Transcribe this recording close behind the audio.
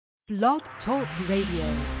Blog Talk Radio.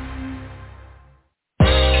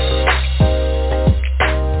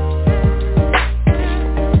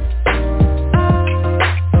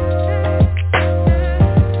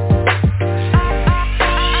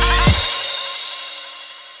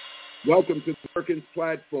 Welcome to the Perkins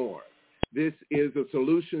platform. This is a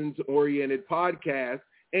solutions-oriented podcast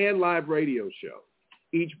and live radio show.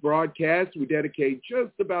 Each broadcast, we dedicate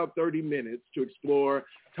just about 30 minutes to explore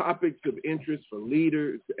topics of interest for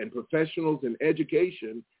leaders and professionals in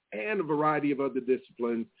education and a variety of other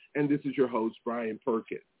disciplines. And this is your host, Brian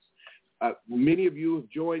Perkins. Many of you have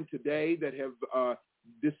joined today that have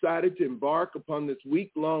decided to embark upon this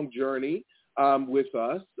week-long journey with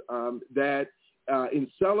us that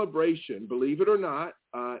in celebration, believe it or not,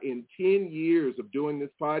 in 10 years of doing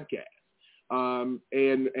this podcast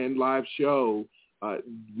and live show,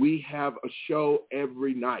 we have a show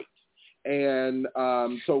every night. And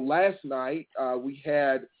so last night we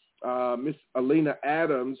had Miss Alina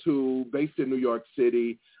Adams, who based in New York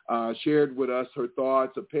City, shared with us her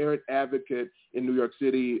thoughts, a parent advocate in New York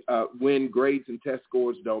City when grades and test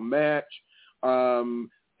scores don't match. And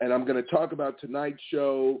I'm going to talk about tonight's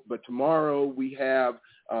show, but tomorrow we have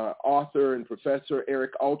author and professor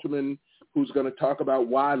Eric Alterman, who's going to talk about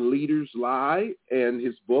why leaders lie and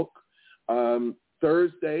his book.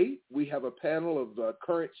 Thursday, we have a panel of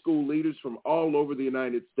current school leaders from all over the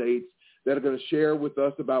United States that are going to share with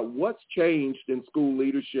us about what's changed in school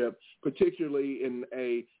leadership, particularly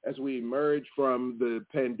as we emerge from the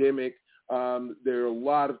pandemic. There are a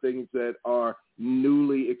lot of things that are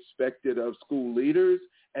newly expected of school leaders.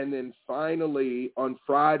 And then finally, on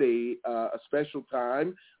Friday, a special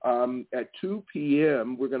time at 2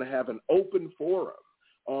 p.m., we're going to have an open forum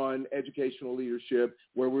on educational leadership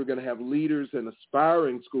where we're going to have leaders and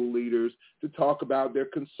aspiring school leaders to talk about their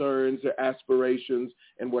concerns, their aspirations,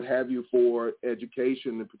 and what have you for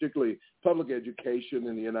education, and particularly public education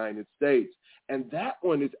in the United States. And that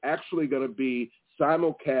one is actually going to be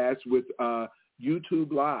simulcast with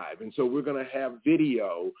YouTube Live. And so we're going to have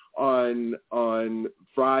video on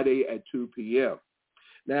Friday at 2 p.m.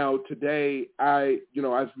 Now, today, I've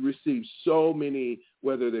received so many,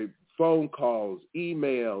 whether they're phone calls,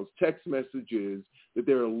 emails, text messages, that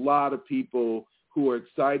there are a lot of people who are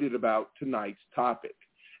excited about tonight's topic.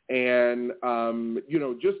 And,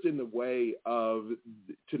 just in the way of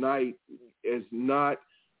tonight is not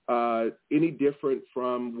any different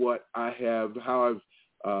from how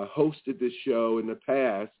I've hosted this show in the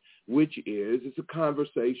past, which is it's a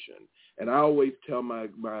conversation. And I always tell my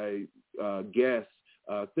guests,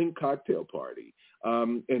 think cocktail party.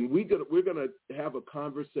 And we're gonna have a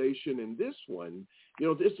conversation. And this one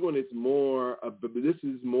is more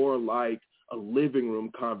like a living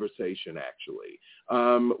room conversation, actually,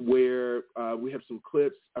 where we have some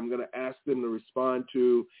clips I'm going to ask them to respond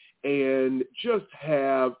to and just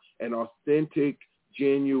have an authentic,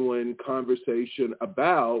 genuine conversation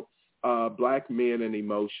about Black men and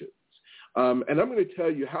emotions. And I'm going to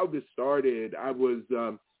tell you how this started. I was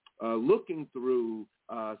looking through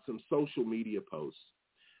some social media posts,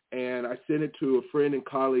 and I sent it to a friend and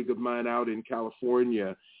colleague of mine out in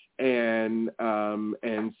California and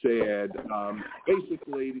said,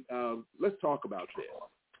 basically, let's talk about this.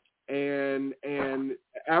 And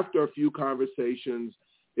after a few conversations,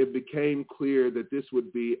 it became clear that this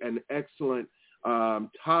would be an excellent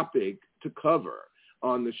topic to cover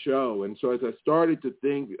on the show. And so as I started to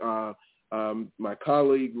think, my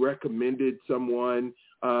colleague recommended someone,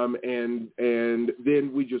 and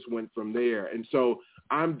then we just went from there. And so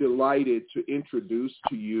I'm delighted to introduce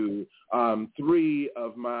to you three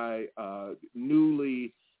of my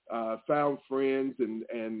newly found friends,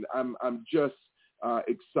 and I'm just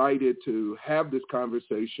excited to have this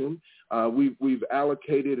conversation. We've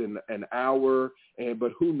allocated an hour,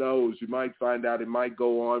 but who knows? You might find out it might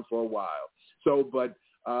go on for a while. So, but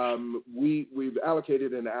we've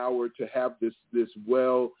allocated an hour to have this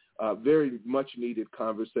very much needed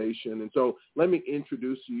conversation. And so let me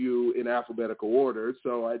introduce you in alphabetical order.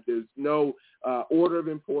 So there's no order of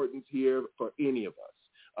importance here for any of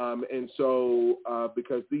us. And so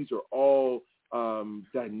because these are all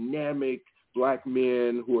dynamic Black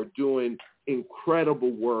men who are doing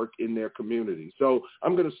incredible work in their community. So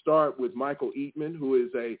I'm going to start with Michael Eatman, who is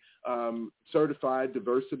a certified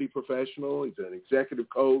diversity professional. He's an executive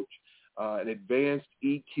coach, an advanced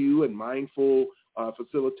EQ and mindful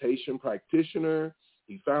facilitation practitioner.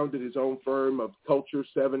 He founded his own firm of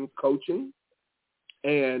Culture7coaching.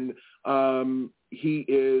 And he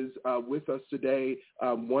is with us today,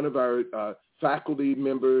 one of our faculty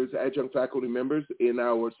members, adjunct faculty members in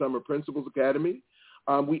our Summer Principals Academy.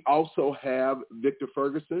 We also have Victor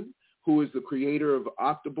Ferguson, who is the creator of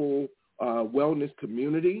Optimal Wellness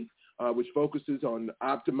Community, which focuses on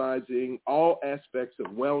optimizing all aspects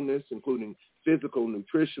of wellness, including physical,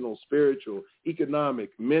 nutritional, spiritual,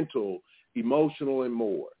 economic, mental, emotional, and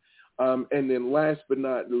more. And then last but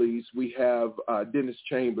not least, we have Dennis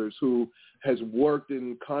Chambers, who has worked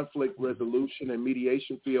in conflict resolution and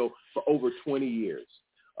mediation field for over 20 years.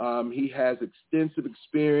 He has extensive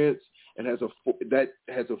experience and that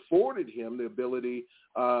has afforded him the ability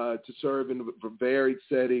to serve in varied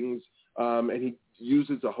settings, and he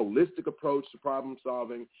uses a holistic approach to problem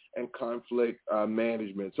solving and conflict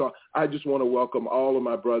management. So I just want to welcome all of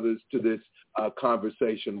my brothers to this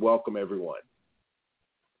conversation. Welcome, everyone.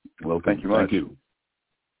 Well, thank you much. Thank you.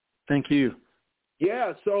 Thank you.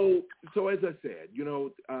 Yeah, so as I said,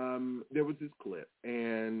 there was this clip,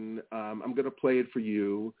 and I'm going to play it for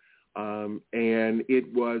you. And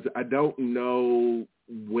it was, I don't know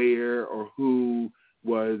where or who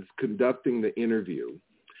was conducting the interview,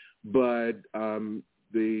 but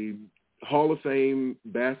the Hall of Fame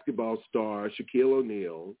basketball star Shaquille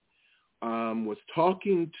O'Neal was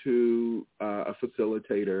talking to a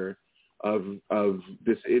facilitator of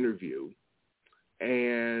this interview,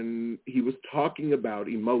 and he was talking about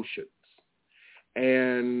emotions.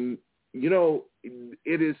 And,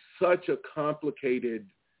 it is such a complicated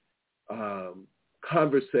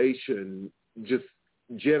conversation, just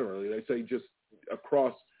generally, they say just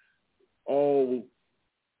across all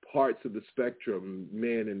parts of the spectrum,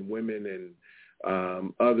 men and women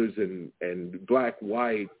and others and black,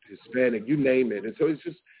 white, Hispanic, you name it. And so it's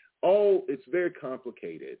just it's very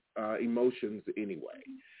complicated, emotions anyway.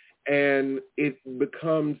 And it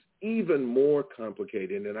becomes even more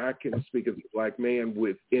complicated, and I can speak as a black man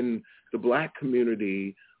within the black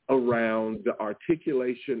community around the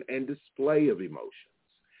articulation and display of emotions.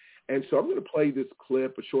 And so I'm going to play this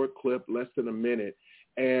clip, a short clip, less than a minute,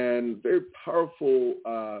 and very powerful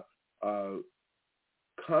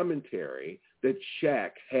commentary that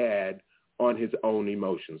Shaq had on his own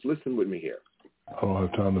emotions. Listen with me here. I don't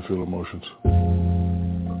have time to feel emotions.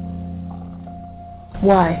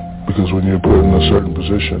 Why? Because when you're put in a certain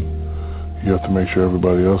position, you have to make sure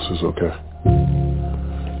everybody else is okay.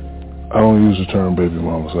 I don't use the term baby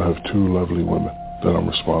mamas. I have 2 lovely women that I'm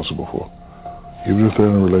responsible for. Even if they're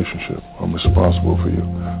in a relationship, I'm responsible for you.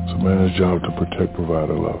 It's a man's job to protect, provide,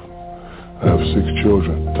 and love. I have 6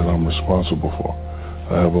 children that I'm responsible for.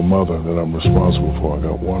 I have a mother that I'm responsible for. I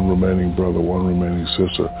got 1 remaining brother, 1 remaining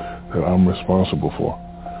sister that I'm responsible for.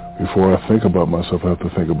 Before I think about myself, I have to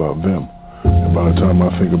think about them. And by the time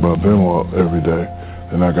I think about them every day,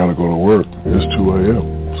 then I got to go to work. It's 2 a.m.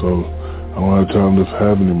 So I don't have time to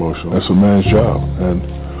have an emotion. That's a man's job. And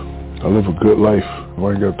I live a good life.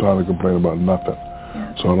 I ain't got time to complain about nothing.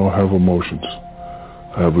 So I don't have emotions.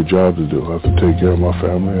 I have a job to do. I have to take care of my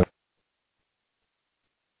family.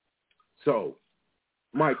 So,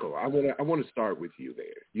 Michael, I want to start with you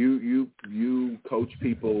there. You coach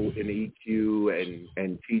people in EQ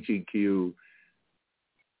and teach EQ.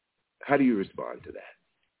 How do you respond to that?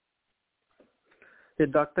 Yeah,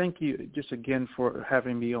 Doc, thank you just again for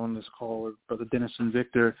having me on this call with Brother Dennis and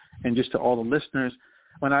Victor, and just to all the listeners.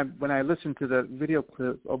 When I listen to the video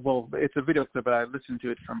clip, well, it's a video clip, but I listen to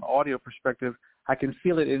it from audio perspective, I can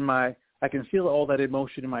feel it I can feel all that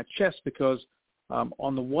emotion in my chest, because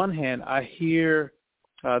on the one hand, I hear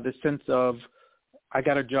the sense of I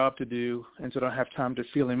got a job to do, and so I don't have time to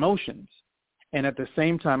feel emotions. And at the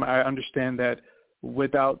same time, I understand that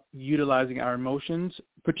without utilizing our emotions,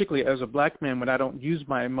 particularly as a black man, when I don't use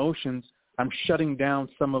my emotions, I'm shutting down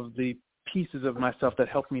some of the pieces of myself that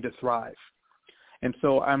help me to thrive. And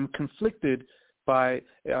so I'm conflicted by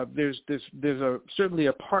there's certainly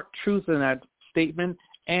a part truth in that statement,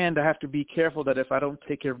 and I have to be careful that if I don't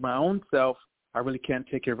take care of my own self, I really can't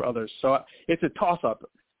take care of others. So it's a toss-up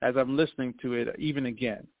as I'm listening to it even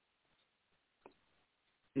again.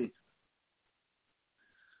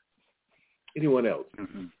 Anyone else?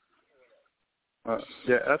 Mm-hmm.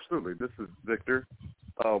 Yeah, absolutely. This is Victor.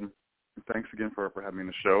 Thanks again for having me on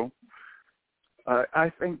the show.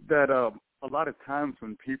 I think that a lot of times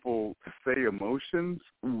when people say emotions,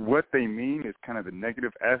 what they mean is kind of the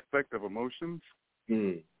negative aspect of emotions.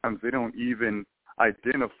 Sometimes they don't even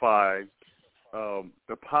identify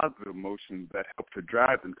the positive emotions that help to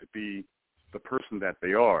drive them to be the person that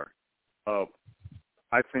they are.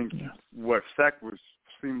 I think what Shaq was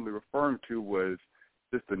seemingly referring to was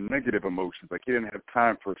just the negative emotions. Like he didn't have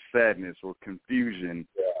time for sadness or confusion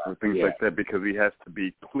or things like that, because he has to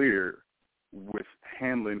be clear with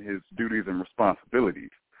handling his duties and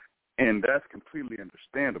responsibilities. And that's completely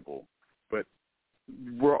understandable. But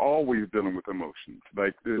we're always dealing with emotions.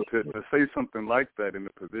 Like to say something like that in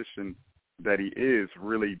the position that he is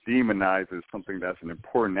really demonizes something that's an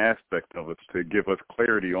important aspect of us, to give us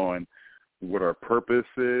clarity on what our purpose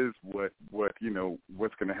is, what what's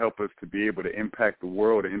going to help us to be able to impact the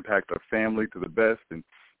world, to impact our family to the best, and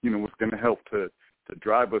what's going to help to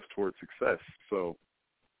drive us towards success. So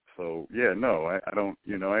yeah, no, I don't.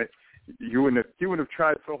 You wouldn't have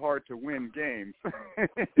tried so hard to win games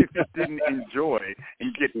if you didn't enjoy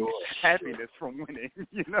and get happiness from winning.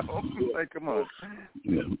 Like, come on.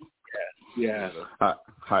 Yeah.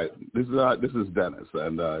 Hi. This is Dennis,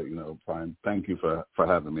 and Brian, thank you for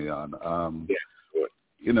having me on.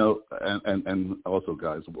 And also,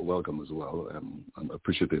 guys, welcome as well. I'm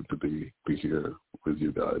appreciative to be here with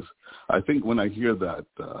you guys. I think when I hear that,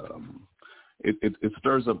 it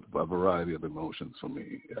stirs up a variety of emotions for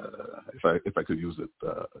me, if I could use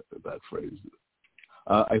that phrase.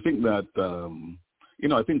 I think that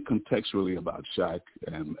I think contextually about Shaq,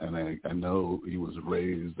 and I know he was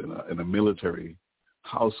raised in a military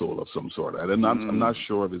household of some sort. I'm not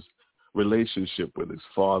sure of his relationship with his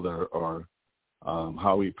father or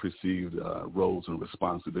how he perceived roles and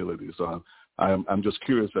responsibilities. So I'm just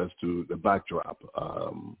curious as to the backdrop,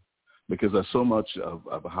 because there's so much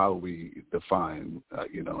of how we define,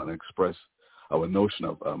 and express our notion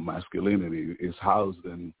of masculinity is housed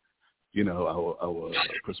in, our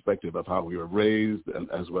perspective of how we were raised,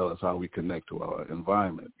 and as well as how we connect to our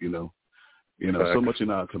environment. So much in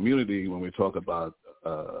our community when we talk about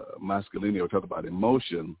masculinity or talk about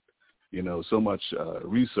emotion, so much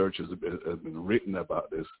research has been written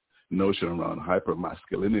about this notion around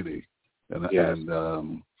hypermasculinity, and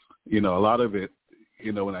a lot of it.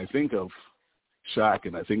 When I think of Shaq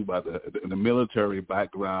and I think about the military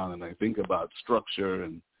background and I think about structure,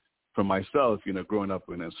 and for myself, growing up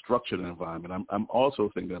in a structured environment, I'm also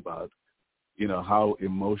thinking about, how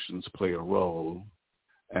emotions play a role,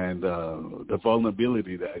 and the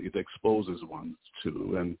vulnerability that it exposes one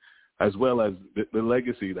to, and as well as the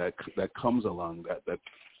legacy that comes along that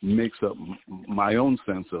makes up my own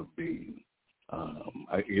sense of being.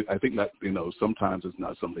 I think that, sometimes it's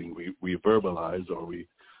not something we verbalize or we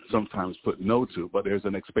sometimes put no to, but there's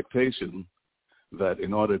an expectation that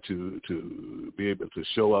in order to be able to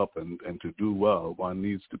show up and to do well, one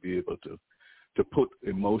needs to be able to put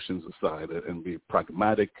emotions aside and be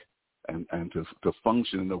pragmatic and to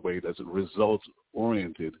function in a way that's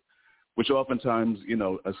results-oriented, which oftentimes,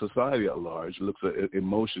 a society at large looks at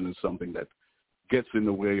emotion as something that gets in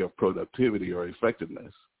the way of productivity or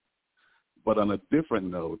effectiveness. But on a different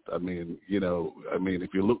note,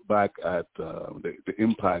 if you look back at the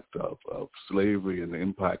impact of slavery and the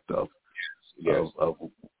impact of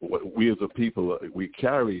what we as a people we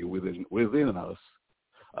carry within us,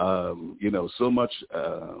 so much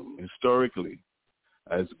historically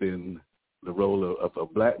has been the role of a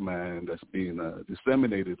black man that's being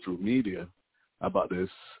disseminated through media about this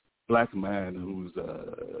black man who's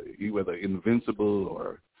whether invincible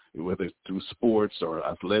or whether it's through sports or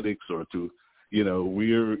athletics or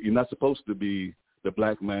you're not supposed to be the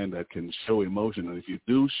black man that can show emotion. And if you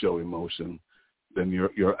do show emotion, then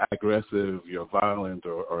you're aggressive, you're violent,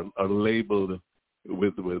 or labeled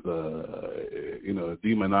with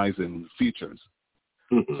demonizing features.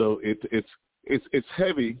 Mm-hmm. So it's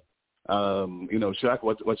heavy. Shaq,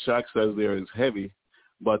 what Shaq says there is heavy,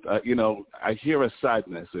 but I hear a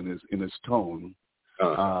sadness in his tone.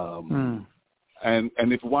 And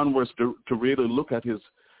if one was to really look at his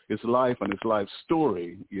life and his life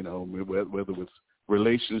story, whether it's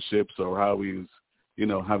relationships or how he's,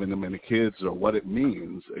 having the many kids or what it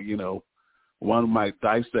means, one might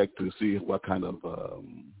dissect to see what kind of,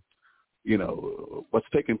 what's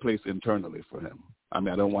taking place internally for him. I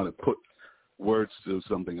don't want to put words to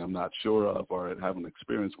something I'm not sure of or haven't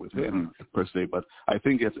experienced with him per se, but I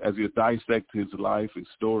think as you dissect his life, his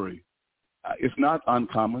story, it's not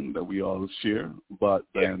uncommon that we all share, but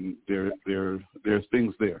then there's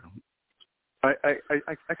things there. I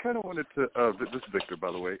kind of wanted to, this is Victor,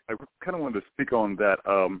 by the way, I kind of wanted to speak on that,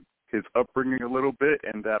 his upbringing a little bit,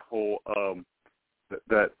 and that whole,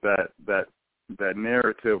 that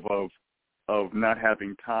narrative of not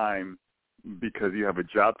having time because you have a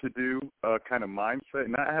job to do kind of mindset.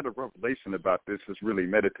 And I had a revelation about this, just really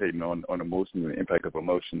meditating on emotions and the impact of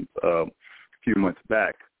emotions a few months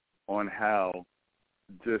back, on how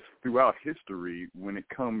just throughout history, when it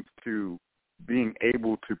comes to being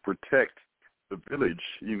able to protect the village,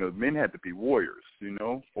 men had to be warriors,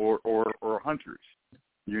 or hunters,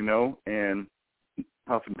 and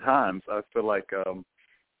oftentimes I feel like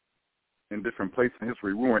in different places in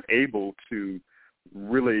history, we weren't able to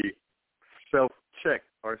really self-check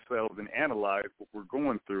ourselves and analyze what we're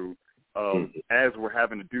going through as we're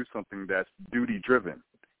having to do something that's duty-driven.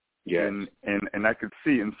 Yes. And I could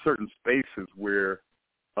see in certain spaces where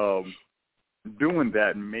doing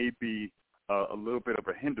that may be a little bit of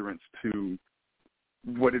a hindrance to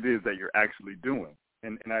what it is that you're actually doing.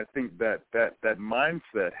 And I think that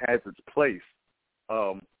mindset has its place.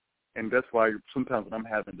 And that's why sometimes when I'm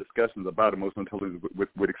having discussions about emotional intelligence with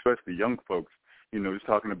especially young folks, just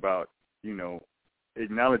talking about,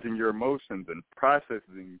 acknowledging your emotions and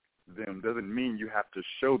processing them doesn't mean you have to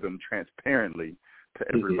show them transparently to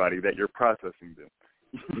everybody that you're processing them.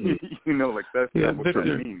 That's not what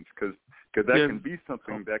that means, because that can be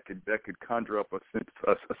something that could conjure up a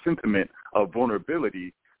sentiment of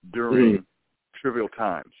vulnerability during trivial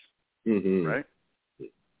times, right?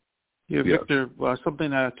 Yeah, Victor,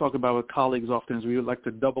 something I talk about with colleagues often is we would like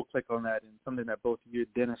to double click on that, and something that both you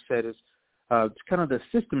and Dennis said is it's kind of the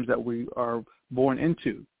systems that we are born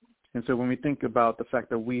into. And so when we think about the fact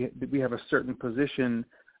that we have a certain position,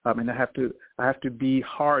 and I have to be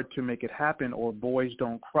hard to make it happen, or boys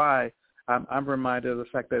don't cry, I'm reminded of the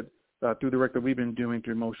fact that through the work that we've been doing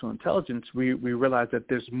through emotional intelligence, we realize that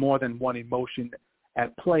there's more than one emotion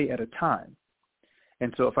at play at a time.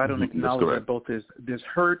 And so if I don't acknowledge that both there's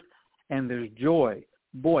hurt and there's joy,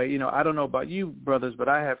 boy, I don't know about you brothers, but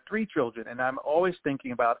I have 3 children, and I'm always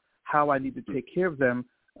thinking about how I need to take care of them.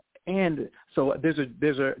 And so there's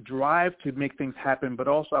a drive to make things happen, but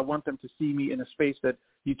also I want them to see me in a space that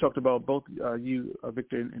you talked about, both you,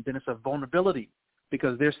 Victor, and Dennis, of vulnerability,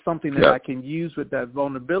 because there's something that I can use with that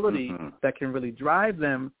vulnerability that can really drive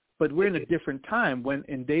them. But we're in a different time. When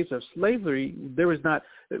in days of slavery,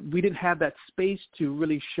 we didn't have that space to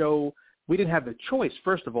really show. We didn't have the choice,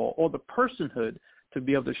 first of all, or the personhood to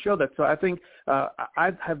be able to show that. So I think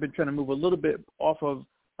I have been trying to move a little bit off of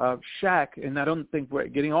Shaq, and I don't think we're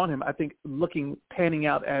getting on him. I think panning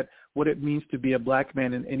out at what it means to be a black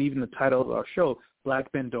man, and even the title of our show,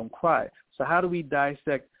 Black Men Don't Cry. So how do we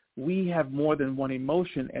dissect? We have more than one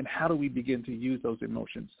emotion, and how do we begin to use those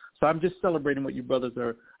emotions? So I'm just celebrating what you brothers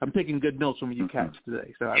are. I'm taking good notes from you cats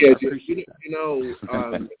today. So I appreciate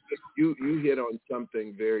that. You hit on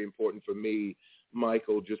something very important for me,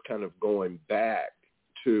 Michael, just kind of going back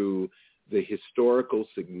to the historical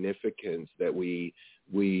significance that we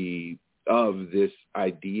of this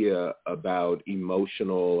idea about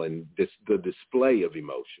emotional and the display of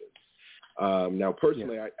emotions. Now,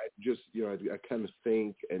 personally, I just, I kind of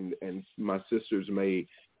think, and my sisters may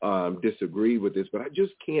disagree with this, but I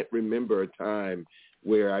just can't remember a time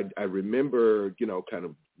where I remember, kind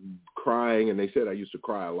of crying, and they said I used to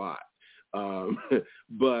cry a lot.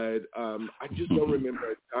 But I just don't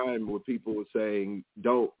remember a time where people were saying,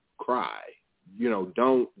 don't cry,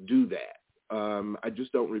 don't do that. I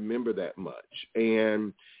just don't remember that much.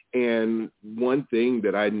 And one thing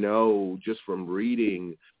that I know just from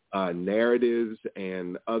reading narratives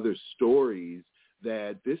and other stories,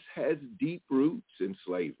 that this has deep roots in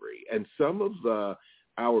slavery. And some of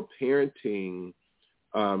our parenting,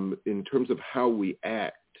 in terms of how we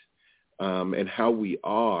act and how we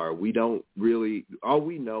are, we don't really, all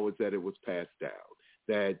we know is that it was passed down,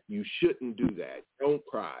 that you shouldn't do that. Don't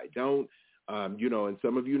cry. Don't, and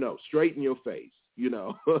some of straighten your face,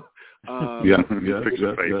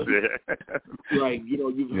 Right.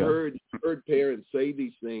 You've heard parents say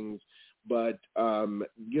these things, but, and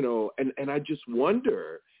I just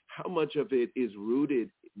wonder how much of it is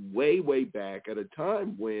rooted way, way back at a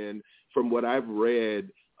time when, from what I've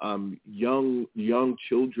read, young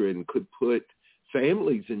children could put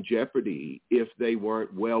families in jeopardy if they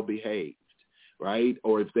weren't well behaved, right?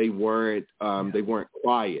 Or if they weren't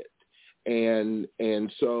quiet. And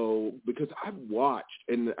so, because I've watched,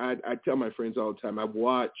 and I tell my friends all the time, I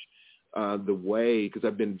watch the way, because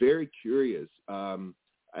I've been very curious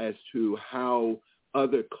as to how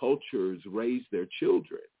other cultures raise their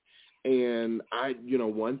children. And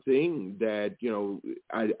one thing that,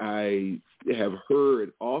 I have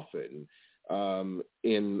heard often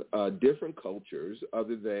in different cultures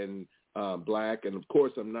other than Black, and of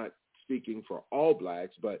course I'm not speaking for all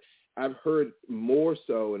Blacks, but I've heard more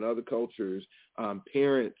so in other cultures,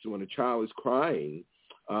 parents, when a child is crying,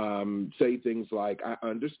 say things like, I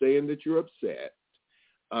understand that you're upset.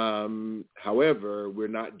 However, we're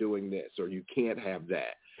not doing this, or you can't have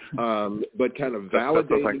that. But kind of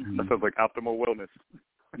validating. That sounds like optimal wellness.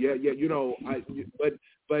 Yeah.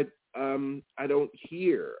 But I don't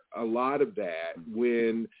hear a lot of that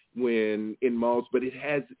when in malls, but it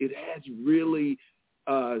has really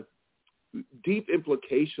deep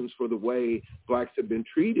implications for the way Blacks have been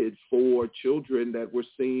treated for children that were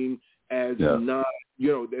seen as not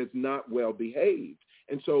well behaved.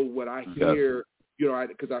 And so what I hear,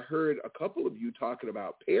 because I heard a couple of you talking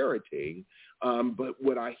about parenting, but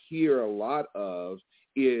what I hear a lot of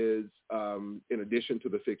is, in addition to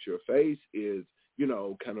the fix your face, is,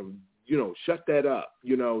 shut that up,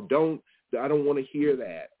 I don't want to hear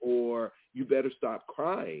that, or you better stop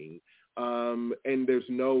crying. And there's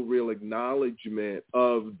no real acknowledgement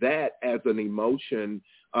of that as an emotion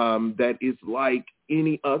that is like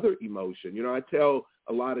any other emotion. I tell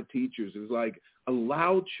a lot of teachers, it's like,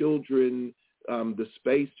 allow children the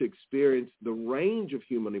space to experience the range of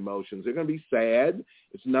human emotions. They're going to be sad.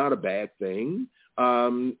 It's not a bad thing.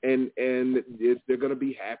 And they're going to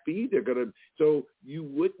be happy. So you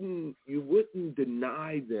wouldn't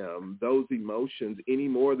deny them those emotions any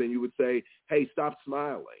more than you would say, hey, stop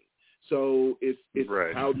smiling. So it's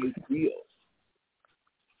right. How they feel.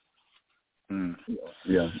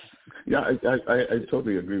 Yeah. I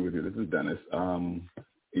totally agree with you. This is Dennis.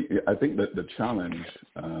 I think that the challenge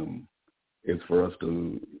is for us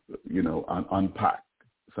to, unpack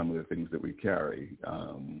some of the things that we carry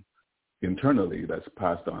internally that's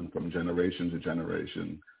passed on from generation to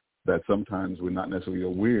generation, that sometimes we're not necessarily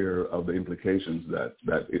aware of the implications that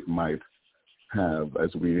it might have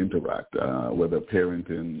as we interact, whether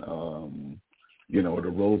parenting, or the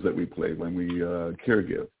roles that we play when we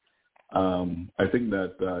caregive. I think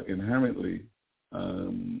that inherently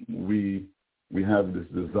we have this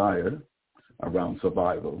desire around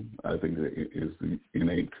survival. I think it is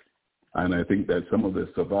innate. And I think that some of the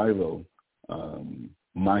survival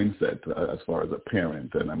mindset as far as a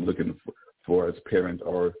parent, and I'm looking for as parent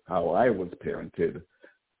or how I was parented,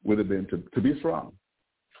 would have been to be strong.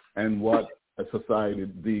 And what a society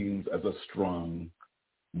deems as a strong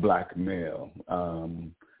black male.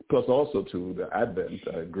 Plus also to the advent,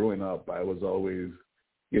 growing up, I was always,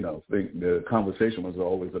 the conversation was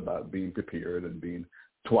always about being prepared and being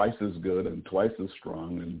twice as good and twice as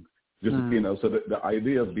strong. And just, so the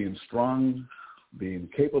idea of being strong, being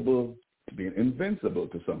capable, being invincible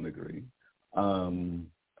to some degree,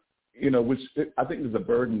 which I think is a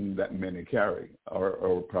burden that many carry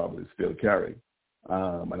or probably still carry.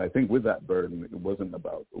 And I think with that burden, it wasn't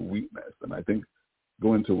about weakness. And I think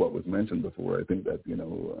going to what was mentioned before, I think that,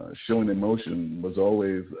 showing emotion was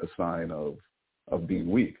always a sign of being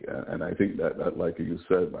weak. And I think that like you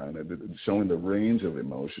said, Ryan, showing the range of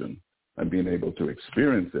emotion and being able to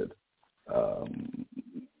experience it,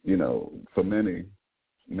 for many,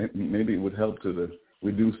 maybe it would help to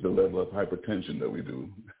reduce the level of hypertension that we do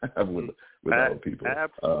have with our people.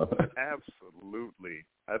 Absolutely.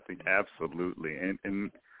 I think absolutely.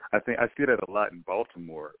 And I think I see that a lot in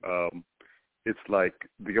Baltimore. It's like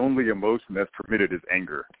the only emotion that's permitted is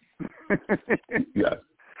anger. Yes.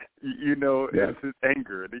 It's just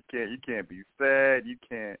anger. You can't be sad. You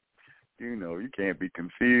can't be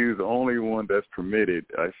confused. The only one that's permitted,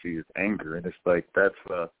 I see, is anger. And it's like that's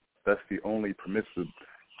the only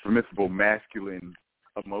permissible masculine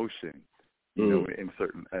emotion, in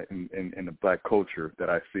certain in the black culture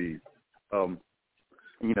that I see. And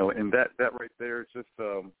that right there is just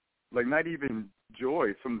like not even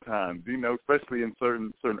joy sometimes, especially in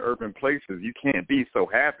certain urban places. You can't be so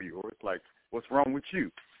happy, or it's like, what's wrong with you?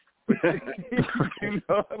 Like,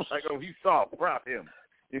 oh, he's soft, prop him.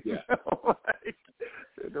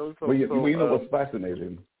 What's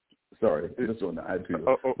fascinating? Sorry, I just want to add to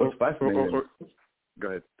you. What's fascinating? Go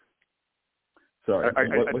ahead. Sorry. I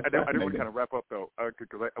didn't want to kind of wrap up though,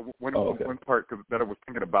 because one part that I was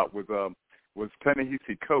thinking about was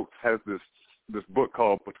Ta-Nehisi Coates has this book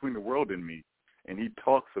called Between the World and Me, and he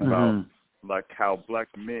talks about like how black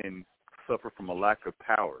men suffer from a lack of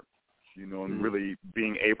power, and really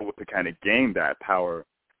being able to kind of gain that power.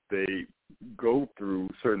 They go through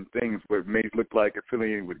certain things where it may look like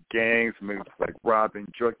affiliating with gangs, may look like robbing,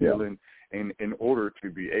 drug dealing, and in order to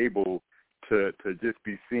be able to just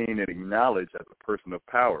be seen and acknowledged as a person of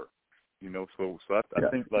power, So I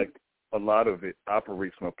think like a lot of it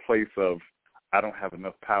operates from a place of I don't have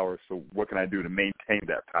enough power, so what can I do to maintain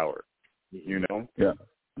that power?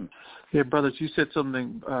 Yeah, brothers, you said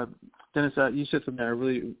something, Dennis. You said something I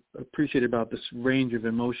really appreciate about this range of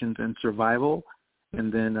emotions and survival.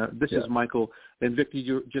 And then this is Michael and Victor.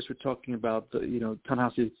 You just were talking about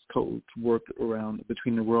Ta-Nehisi Coates' work around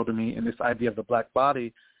Between the World and Me and this idea of the black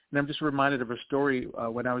body. And I'm just reminded of a story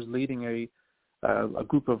when I was leading a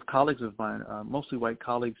group of colleagues of mine, mostly white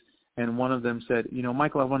colleagues, and one of them said,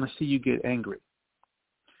 Michael, I want to see you get angry.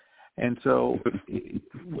 And so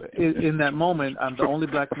in that moment, I'm the only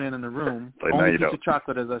black man in the room, only piece of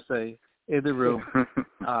chocolate, as I say, in the room.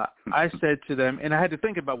 I said to them, and I had to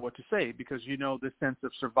think about what to say because, the sense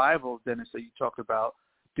of survival, Dennis, that you talked about,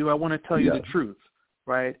 do I want to tell you the truth,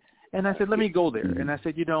 right? And I said, let me go there. And I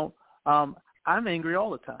said, I'm angry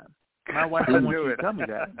all the time. My wife doesn't want you to tell me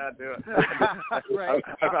that. I do it. Right.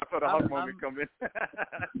 I thought a hug moment come in.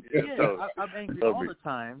 I'm angry all the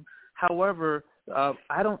time. However,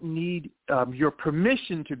 I don't need your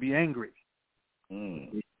permission to be angry.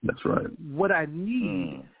 That's right. What I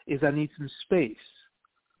need is I need some space.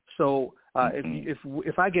 So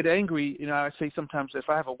if I get angry, I say sometimes if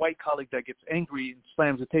I have a white colleague that gets angry and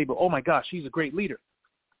slams the table, oh my gosh, he's a great leader.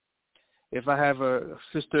 If I have a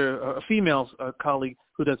female colleague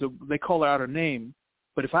who they call her out her name,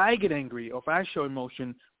 but if I get angry or if I show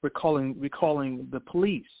emotion, we're calling the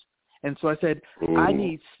police. And so I said, I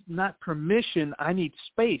need not permission, I need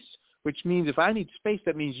space, which means if I need space,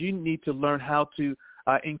 that means you need to learn how to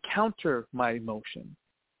encounter my emotion.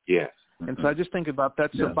 Yes. And so I just think about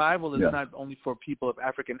that. Survival is not only for people of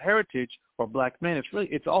African heritage or black men.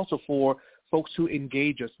 It's also for folks who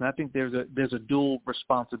engage us. And I think there's a dual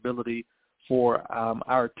responsibility for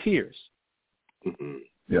our peers. Mm-hmm.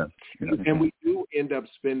 Yeah. And we do end up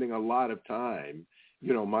spending a lot of time.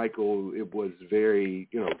 Michael, it was very,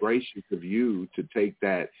 gracious of you to take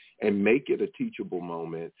that and make it a teachable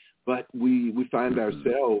moment. But we find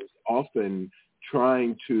ourselves often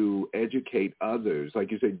trying to educate others, like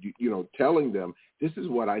you said, telling them, this is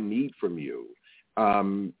what I need from you.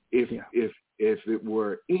 If it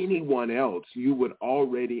were anyone else, you would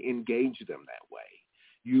already engage them that way.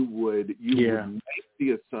 You would make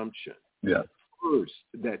the assumption first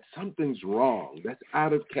that something's wrong, that's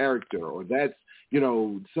out of character, or that's,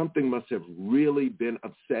 something must have really been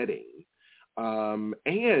upsetting. And,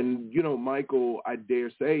 Michael, I dare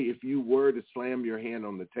say if you were to slam your hand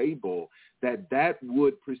on the table, that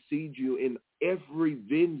would precede you in every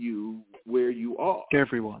venue where you are.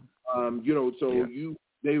 Everyone.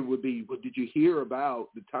 They would be, well, did you hear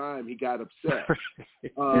about the time he got upset?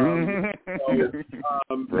 Right.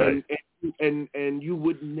 And you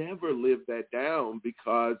would never live that down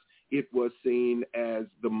because it was seen as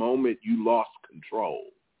the moment you lost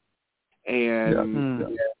control.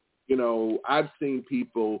 And, I've seen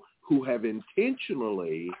people who have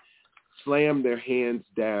intentionally slammed their hands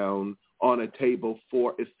down on a table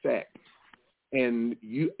for effect.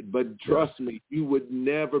 But trust me, you would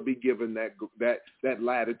never be given that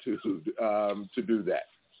latitude to do that.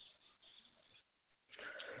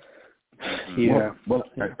 Yeah. Well,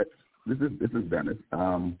 this is Dennis.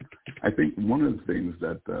 I think one of the things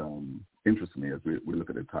that interests me as we look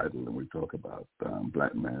at the title and we talk about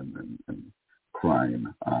black men and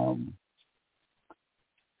crime.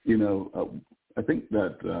 I think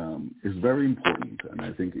that is very important, and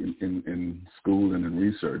I think in school and in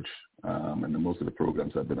research, and in most of the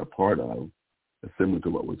programs I've been a part of, similar to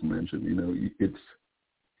what was mentioned,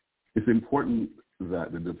 it's important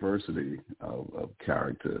that the diversity of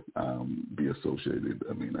character be associated.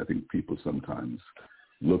 I mean, I think people sometimes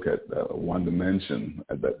look at one dimension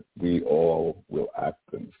that we all will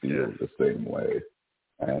act and feel the same way,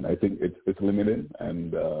 and I think it's limited,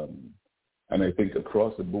 and I think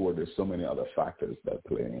across the board, there's so many other factors that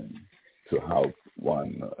play into how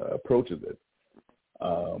one approaches it.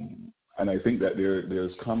 And I think that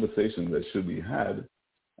there's conversations that should be had.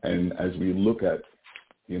 And as we look at,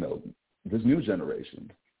 this new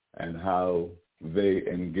generation and how they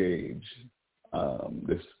engage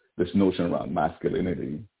this notion around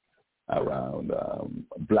masculinity, around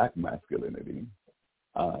black masculinity,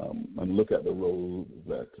 and look at the role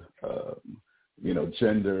that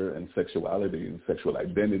gender and sexuality and sexual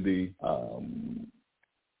identity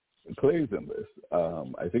plays in this.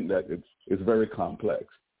 I think that it's very complex.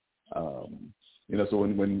 So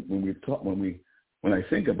when I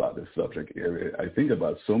think about this subject area, I think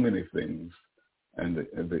about so many things and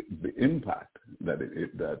the impact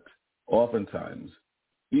that oftentimes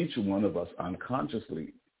each one of us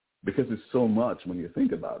unconsciously, because it's so much when you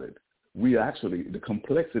think about it, the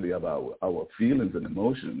complexity of our feelings and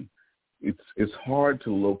emotion, it's hard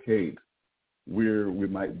to locate where we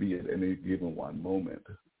might be at any given one moment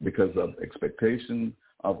because of expectation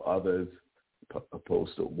of others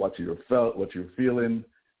opposed to what you're feeling,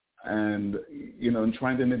 and and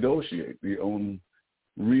trying to negotiate your own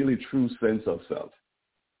really true sense of self.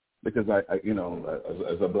 Because I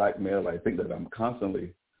as a black male, I think that I'm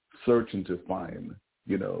constantly searching to find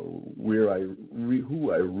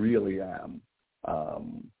who I really am,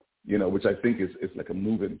 which I think is like a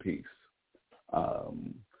moving piece.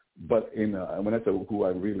 But when I say who I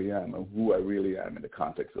really am, and who I really am in the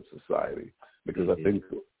context of society, because I think,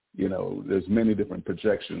 there's many different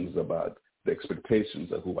projections about the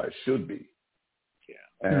expectations of who I should be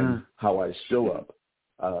and how I show up.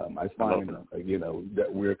 I find,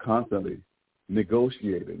 that we're constantly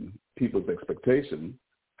negotiating people's expectations,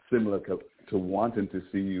 similar to wanting to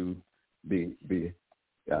see you be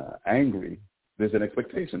angry, there's an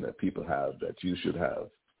expectation that people have that you should have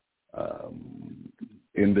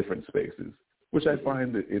in different spaces, which I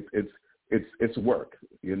find that it's work,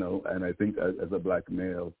 you know. And I think as a black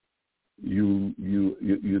male, you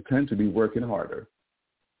tend to be working harder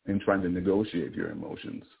in trying to negotiate your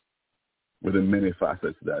emotions within many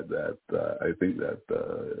facets that I think that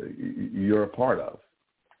you're a part of.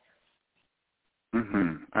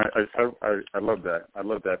 Mm-hmm. I love that. I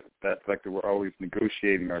love that fact that we're always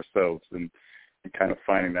negotiating ourselves and kind of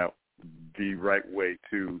finding out the right way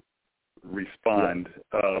to respond,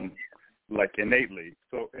 like innately.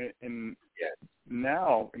 So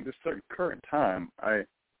now in this certain current time, I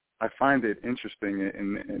find it interesting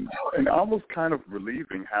and almost kind of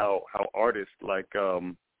relieving how artists like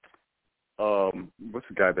what's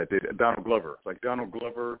the guy that did it? Donald Glover. Like Donald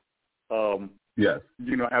Glover, yes,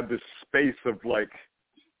 you know, have this space of like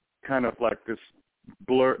kind of like this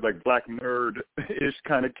blur, like black nerd-ish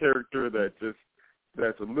kind of character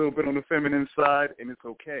that's a little bit on the feminine side, and it's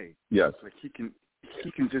okay. Yes, like he can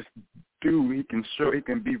just he can show, he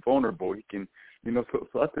can be vulnerable, he can, you know.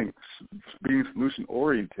 So I think being solution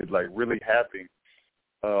oriented, like really having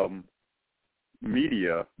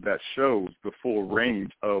media that shows the full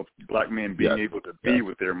range of black men being able to be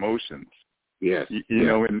with their emotions. Yes. You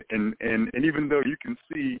know, and even though you can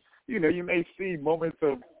see, you know, you may see moments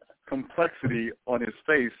of complexity on his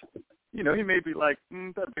face, you know, he may be like,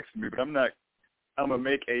 that makes me, but I'm going to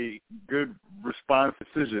make a good response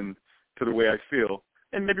decision to the way I feel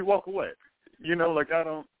and maybe walk away. You know, like I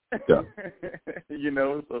don't, you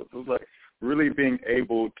know, so it's like really being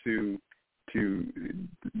able to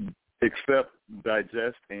accept,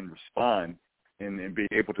 digest, and respond, and be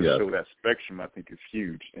able to show that spectrum, I think, is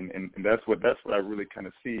huge. And that's what I really kind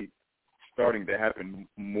of see starting to happen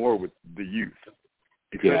more with the youth,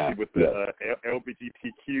 especially with the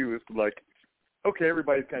LGBTQ. It's like, okay,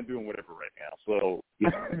 everybody's kind of doing whatever right now. So,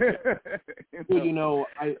 well, you know,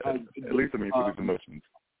 I at least for these emotions.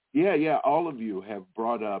 Yeah. All of you have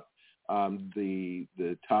brought up the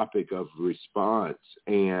topic of response,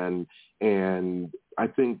 and I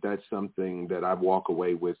think that's something that I walk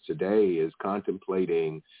away with today is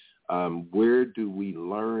contemplating where do we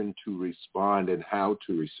learn to respond and how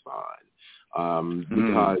to respond,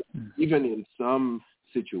 because even in some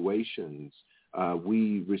situations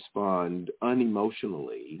we respond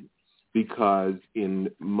unemotionally because in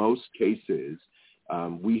most cases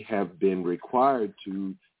we have been required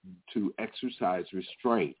to exercise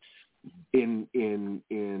restraint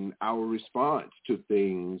in our response to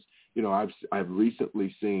things. You know, I've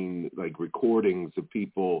recently seen like recordings of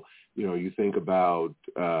people, you know, you think about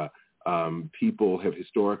people have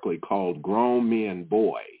historically called grown men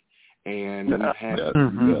boy, and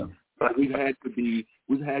we've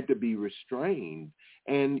had to be restrained.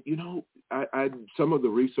 And you know, I some of the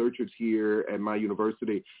researchers here at my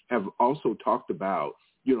university have also talked about,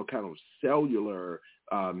 you know, kind of cellular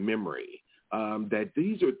memory, that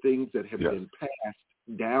these are things that have been passed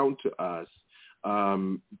down to us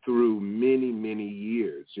through many, many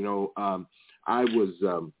years. You know, I was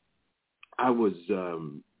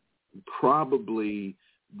probably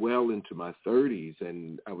well into my 30s,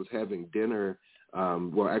 and I was having dinner.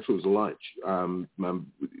 Well, actually, it was lunch. My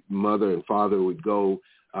mother and father would go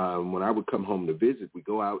when I would come home to visit. We'd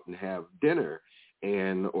go out and have dinner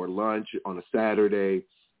or lunch on a Saturday.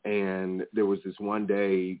 And there was this one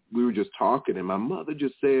day we were just talking, and my mother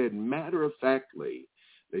just said, matter of factly,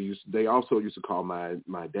 they also used to call my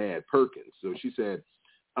dad Perkins. So she said,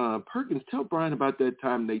 Perkins, tell Brian about that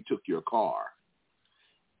time they took your car.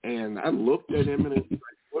 And I looked at him and it's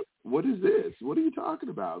like, what is this? What are you talking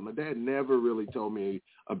about? My dad never really told me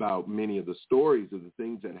about many of the stories of the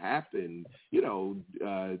things that happened, you know,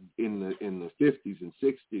 in the 50s and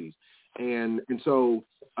 60s. And so,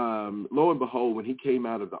 lo and behold, when he came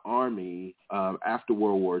out of the Army after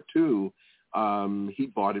World War II, he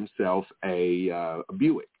bought himself a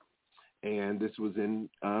Buick, and this was in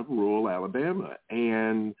rural Alabama.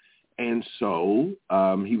 And so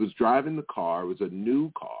he was driving the car. It was a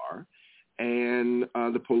new car, and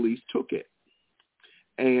the police took it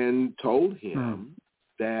and told him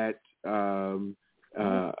that a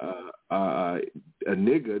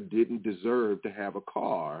nigga didn't deserve to have a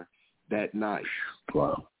car that night.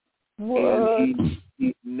 Wow. And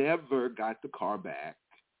he never got the car back,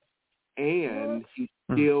 and he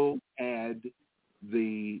still had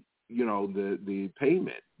the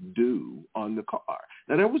payment due on the car.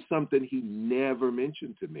 Now, that was something he never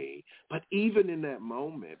mentioned to me, but even in that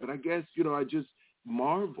moment, but I guess, you know, I just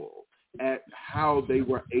marvel at how they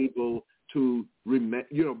were able to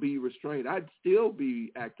be restrained, I'd still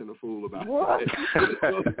be acting a fool about what? it.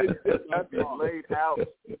 I'd be laid out.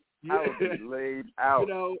 I would be laid out.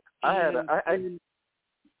 I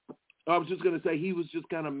was just going to say, he was just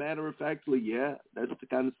kind of matter-of-factly, yeah, that's the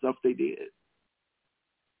kind of stuff they did.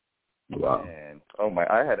 Wow. And,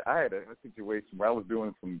 I had a situation where I was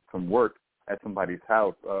doing some work at somebody's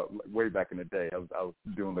house way back in the day. I was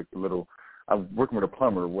doing I was working with a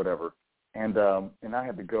plumber or whatever, and I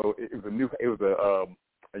had to go. It was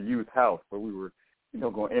a used house, but we were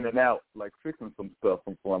going in and out, like fixing some stuff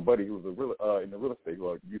from my buddy who was in the real estate, who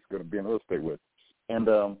I used to go to be in real estate with, and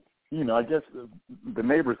I guess the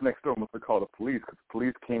neighbors next door must have called the police, because the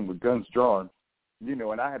police came with guns drawn,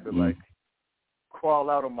 and I had to crawl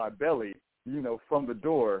out on my belly, from the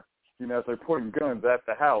door, as they're pointing guns at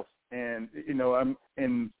the house. And,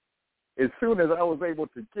 and as soon as I was able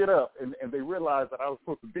to get up and they realized that I was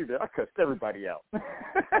supposed to be there, I cussed everybody out.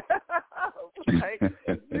 Like,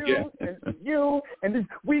 you and these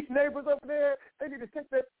weak neighbors over there, they need to take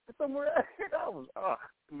that somewhere else. I was,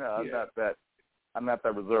 I'm not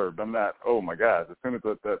that reserved. I'm not, oh my gosh, as soon as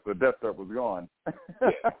the death threat was gone,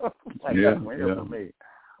 like, that's here for me.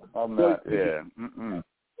 I'm not, mm-mm.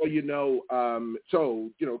 Well,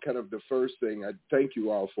 kind of the first thing, I thank you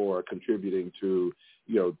all for contributing to,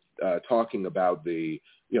 talking about the,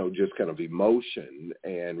 just kind of emotion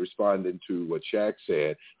and responding to what Shaq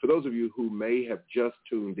said. For those of you who may have just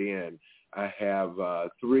tuned in, I have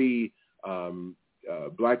three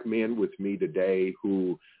Black men with me today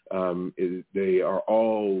who they are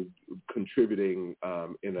all contributing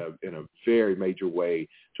in a very major way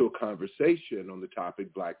to a conversation on the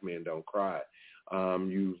topic Black Men Don't Cry.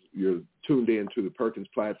 You're tuned in to the Perkins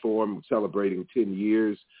platform, celebrating 10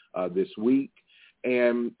 years this week,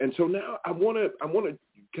 and so now I want to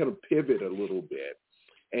kind of pivot a little bit,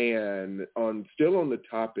 and still on the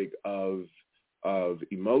topic of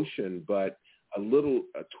emotion, but a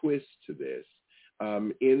twist to this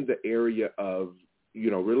in the area of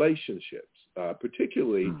relationships,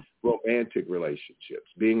 particularly romantic relationships,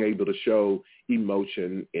 being able to show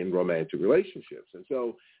emotion in romantic relationships. And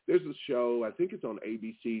so there's a show, I think it's on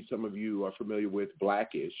ABC, some of you are familiar with,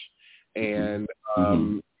 Blackish. And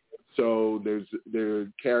so there are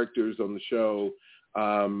characters on the show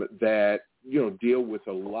that, deal with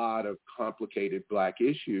a lot of complicated Black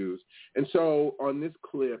issues. And so on this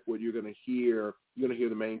clip, what you're going to hear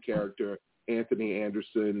the main character, Anthony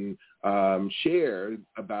Anderson, share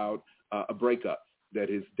about a breakup that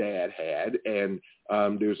his dad had, and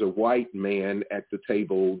there's a white man at the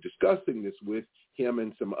table discussing this with him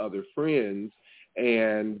and some other friends,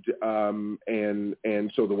 and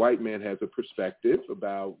so the white man has a perspective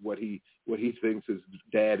about what he thinks his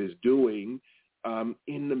dad is doing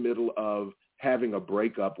in the middle of having a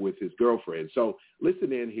breakup with his girlfriend. So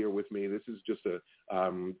listen in here with me. This is just a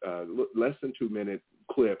less than 2-minute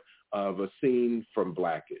clip of a scene from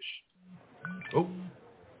Blackish.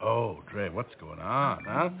 Oh, Dre, what's going on,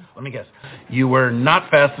 huh? Let me guess. You were not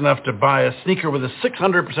fast enough to buy a sneaker with a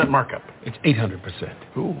 600% markup. It's 800%.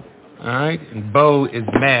 Ooh. All right? And Bo is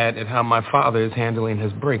mad at how my father is handling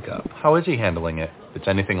his breakup. How is he handling it? If it's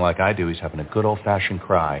anything like I do, he's having a good old-fashioned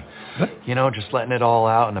cry. What? Just letting it all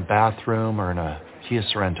out in a bathroom or in a Kia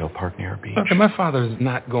Sorrento parked near a beach. Okay, my father is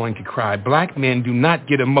not going to cry. Black men do not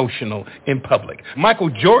get emotional in public. Michael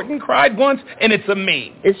Jordan cried once, and it's a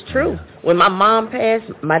meme. It's true. When my mom passed,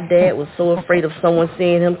 my dad was so afraid of someone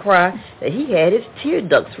seeing him cry that he had his tear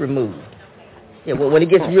ducts removed. Yeah, well, when it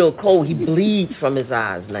gets real cold, he bleeds from his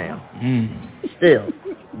eyes now. Still,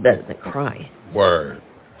 better than crying. Word.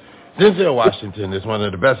 Denzel Washington is one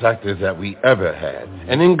of the best actors that we ever had.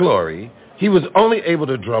 And in Glory, he was only able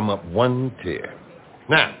to drum up one tear.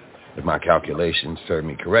 Now, if my calculations serve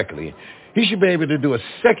me correctly, he should be able to do a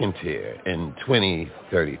second tier in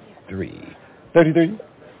 2033. 33?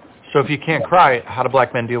 So if you can't cry, how do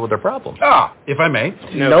Black men deal with their problems? If I may.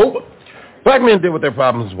 Nope. Black men deal with their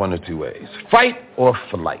problems one of two ways. Fight or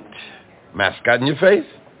flight. Mascot in your face?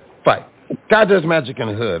 Fight. God does magic in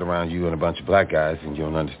the hood around you and a bunch of black guys, and you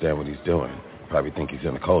don't understand what he's doing. Probably think he's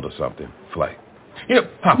in a cult or something. Flight.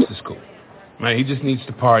 Pops is cool. Right, he just needs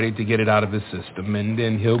to party to get it out of his system, and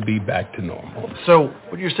then he'll be back to normal. So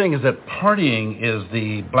what you're saying is that partying is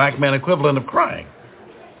the Black man equivalent of crying?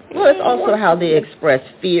 Well, it's also how they express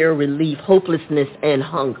fear, relief, hopelessness, and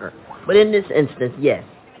hunger. But in this instance, yes,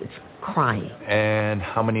 it's crying. And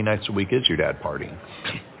how many nights a week is your dad partying?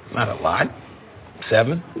 Not a lot.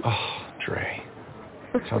 7. Oh, Dre.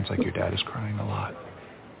 Sounds like your dad is crying a lot.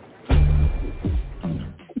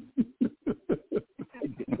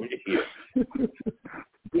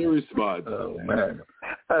 Good response. Oh, man.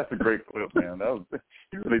 That's a great clip, man.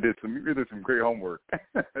 He really did some great homework.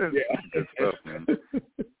 Good stuff, man.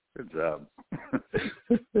 Good job.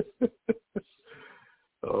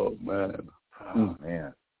 Oh man. Oh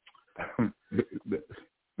man.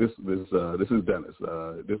 This is Dennis.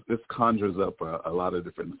 This conjures up a lot of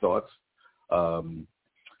different thoughts.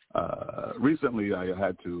 Recently, I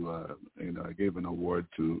had to, I gave an award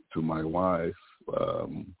to my wife,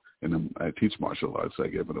 and I teach martial arts. So I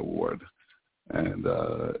gave an award, and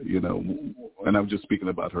and I was just speaking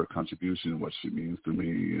about her contribution, what she means to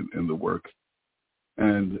me in the work,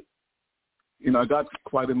 and I got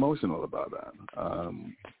quite emotional about that,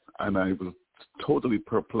 and I was totally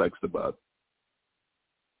perplexed about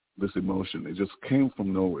this emotion. It just came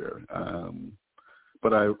from nowhere.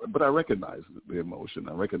 But I recognized the emotion.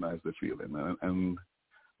 I recognized the feeling. And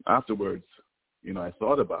afterwards, I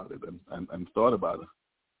thought about it and thought about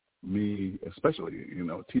me, especially,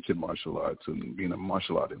 teaching martial arts and being a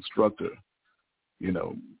martial art instructor, in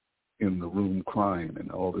the room crying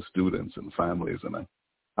and all the students and families. And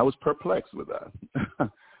I was perplexed with that.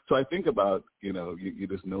 So I think about,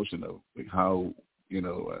 this notion of how, as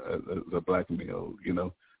a black male,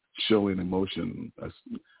 showing emotion.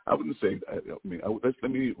 I wouldn't say, let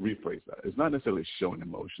me rephrase that. It's not necessarily showing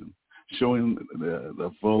emotion, showing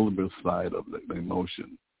the vulnerable side of the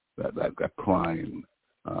emotion that crying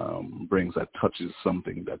brings, that touches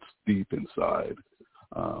something that's deep inside.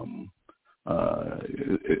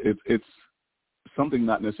 It's something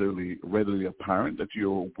not necessarily readily apparent that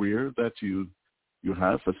you're aware that you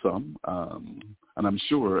have for some. And I'm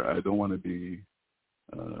sure I don't want to be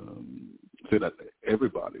say that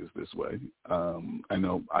everybody is this way. I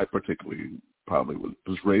know I particularly probably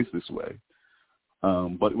was raised this way.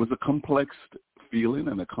 But it was a complex feeling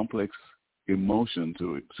and a complex emotion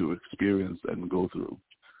to experience and go through.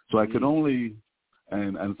 So I could only,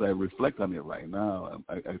 and as I reflect on it right now,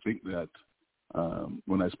 I think that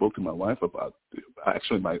when I spoke to my wife about it,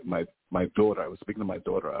 actually my daughter, I was speaking to my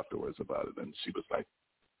daughter afterwards about it, and she was like,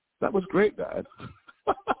 "That was great, Dad."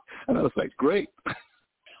 And I was like, "Great."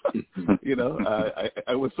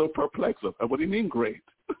 I was so perplexed. What do you mean great?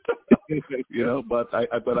 But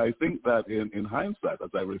I think that in hindsight, as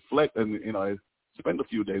I reflect, and I spent a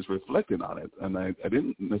few days reflecting on it, and I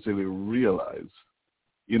didn't necessarily realize,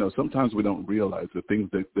 sometimes we don't realize the things,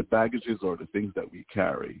 the baggages or the things that we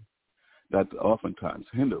carry that oftentimes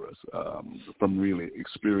hinder us from really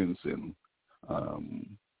experiencing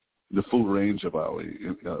the full range of our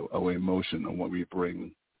emotion and what we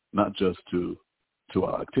bring, not just to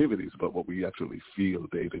our activities, but what we actually feel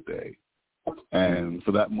day to day. And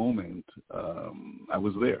for that moment, I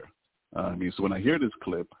was there. So when I hear this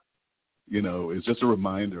clip, it's just a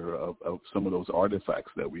reminder of some of those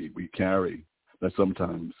artifacts that we carry that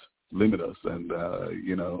sometimes limit us. And,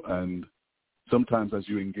 and sometimes as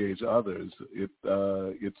you engage others, it's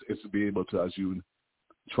to be able to, as you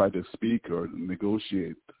try to speak or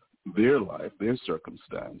negotiate their life, their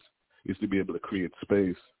circumstance, is to be able to create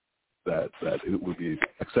space that it would be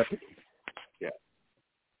acceptable. Yeah.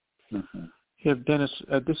 Mm-hmm. Yeah, Dennis,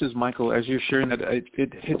 this is Michael. As you're sharing that,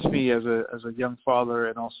 it hits me as a young father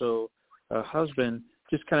and also a husband,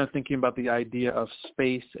 just kind of thinking about the idea of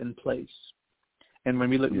space and place. And when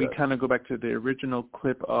we look, we kind of go back to the original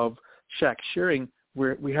clip of Shaq sharing,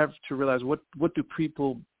 where we have to realize what do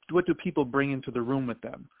people bring into the room with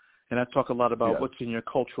them. And I talk a lot about what's in your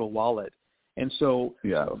cultural wallet. And so,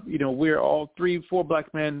 we're all 3-4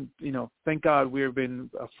 black men, thank God we've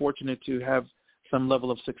been fortunate to have some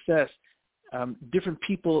level of success. Different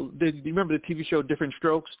people, do you remember the TV show Different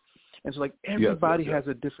Strokes? And so everybody has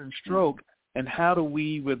a different stroke. And how do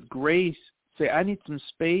we, with grace, say, I need some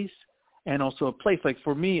space and also a place? Like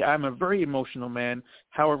for me, I'm a very emotional man.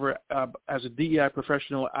 However, as a DEI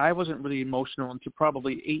professional, I wasn't really emotional until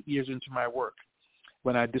probably 8 years into my work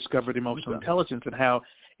when I discovered emotional intelligence and how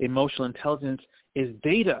emotional intelligence is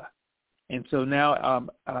data. And so now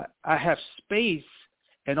I have space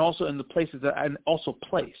and also in the places and also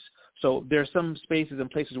place. So there are some spaces and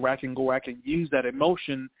places where I can go, I can use that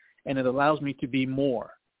emotion, and it allows me to be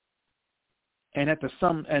more. And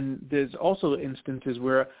and there's also instances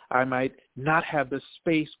where I might not have the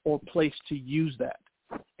space or place to use that.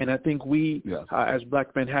 And I think we, as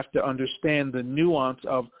black men, have to understand the nuance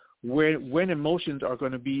of when emotions are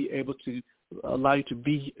going to be able to allow you to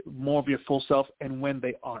be more of your full self and when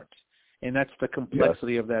they aren't. And that's the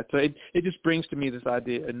complexity of that. So it just brings to me this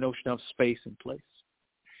idea, a notion of space and place.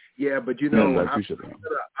 Yeah, but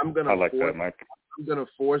I'm going to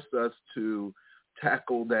force us to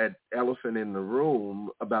tackle that elephant in the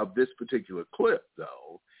room about this particular clip,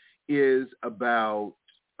 though, is about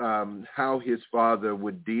how his father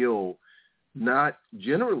would deal not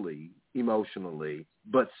generally emotionally,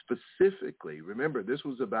 but specifically, remember, this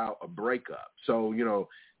was about a breakup. So,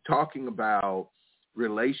 talking about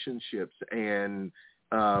relationships and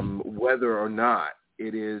whether or not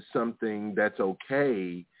it is something that's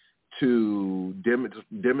okay to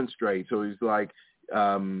demonstrate. So he's like,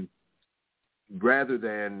 rather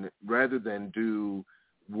than do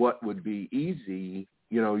what would be easy,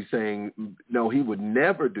 he's saying, no, he would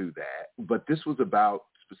never do that. But this was about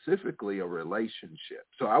specifically a relationship.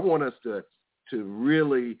 So I want us to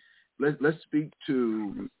really, let's speak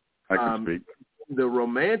to the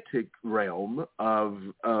romantic realm of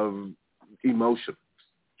emotions.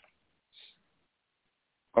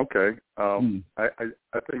 Okay. I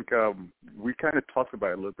think we kind of talked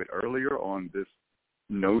about it a little bit earlier on this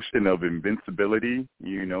notion of invincibility,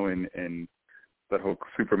 and that whole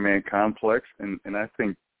Superman complex. And I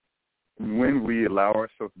think when we allow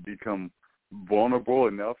ourselves to become vulnerable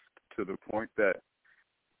enough to the point that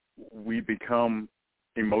we become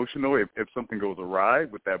emotional if something goes awry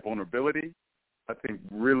with that vulnerability, I think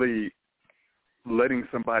really letting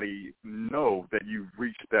somebody know that you've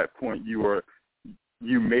reached that point, you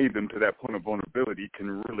made them to that point of vulnerability,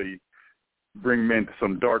 can really bring men to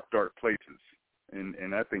some dark, dark places.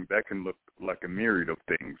 And I think that can look like a myriad of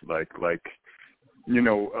things. Like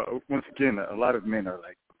once again, a lot of men are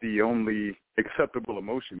like, the only acceptable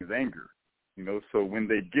emotion is anger. So when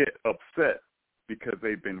they get upset because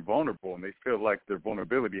they've been vulnerable and they feel like their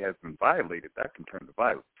vulnerability has been violated, that can turn to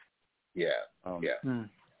violence.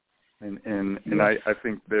 And I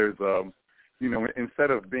think there's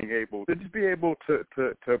instead of being able to just be able to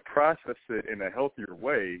process it in a healthier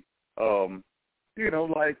way,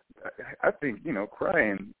 like I think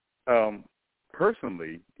crying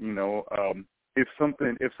personally, if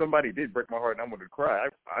somebody did break my heart and I wanted to cry,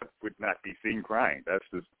 I would not be seen crying. That's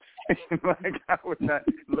just like, I would not,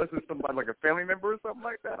 unless it's somebody like a family member or something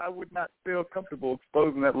like that, I would not feel comfortable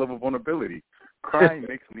exposing that level of vulnerability. Crying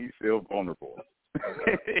makes me feel vulnerable.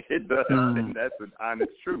 It does, and that's an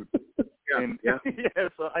honest truth. So I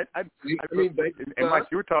mean, and Mike,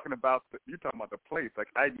 you were talking about the place. Like,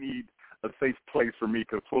 I need a safe place for me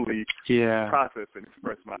to fully process and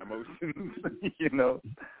express my emotions.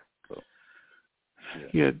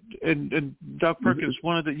 And Doc Perkins,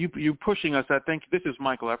 one of you pushing us. I think this is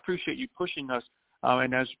Michael. I appreciate you pushing us.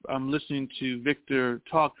 And as I'm listening to Victor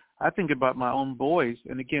talk, I think about my own boys.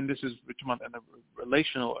 And again, this is in a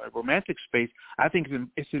relational, romantic space. I think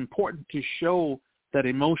it's important to show that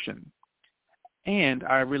emotion. And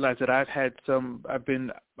I realize that I don't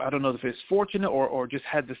know if it's fortunate or just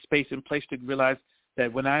had the space in place to realize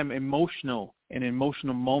that when I'm emotional, in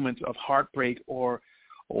emotional moments of heartbreak or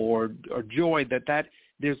joy, that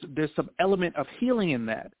there's some element of healing in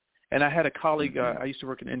that. And I had a colleague, I used to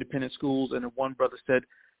work in independent schools, and one brother said,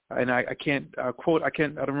 and I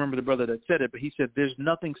don't remember the brother that said it, but he said, there's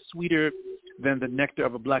nothing sweeter than the nectar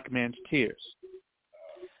of a black man's tears.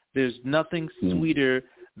 There's nothing sweeter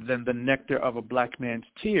than the nectar of a black man's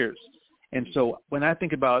tears. And so when I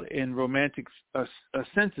think about in romantic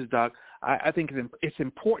senses, Doc, I think it's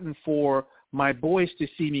important for my boys to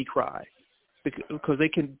see me cry, because they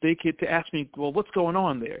get to ask me, well, what's going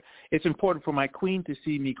on there? It's important for my queen to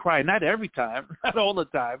see me cry, not every time, not all the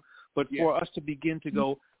time, but for us to begin to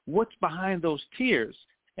go, what's behind those tears?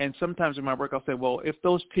 And sometimes in my work, I'll say, well, if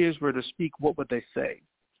those tears were to speak, what would they say?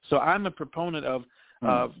 So I'm a proponent of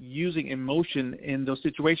using emotion in those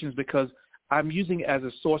situations, because I'm using it as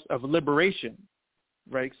a source of liberation,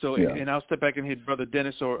 right? So, and I'll step back and hit Brother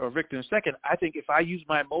Dennis or Victor in a second. I think if I use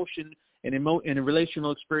my emotion in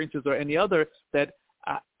relational experiences or any other, that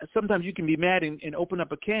sometimes you can be mad and open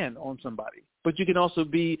up a can on somebody, but you can also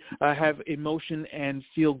have emotion and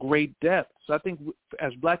feel great depth. So I think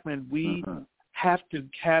as black men, we have to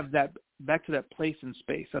have that back to that place and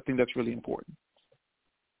space. I think that's really important.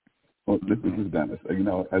 Well, this is Dennis.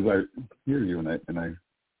 As I hear you, and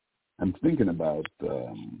I'm thinking about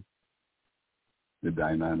the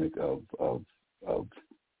dynamic of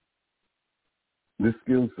this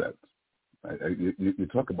skill set. Right? You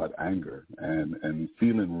talk about anger and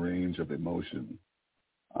feeling range of emotion,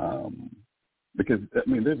 because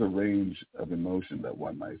there's a range of emotion that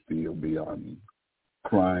one might feel beyond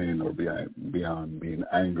crying or beyond being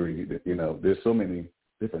angry. There's so many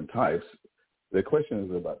different types. The question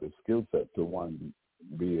is about the skill set to one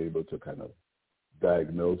be able to kind of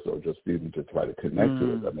diagnose or just even to try to connect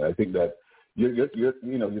to it. I think that you're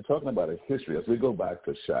talking about a history. As we go back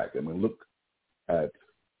to Shaq and we look at,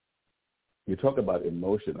 you talk about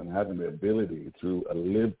emotion and having the ability through a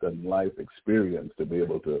lived and life experience to be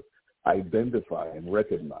able to identify and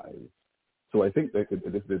recognize. So I think that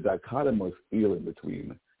it's the dichotomous feeling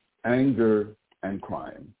between anger and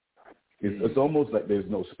crime. It's almost like there's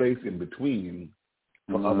no space in between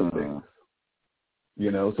for other things.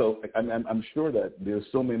 So I'm sure that there's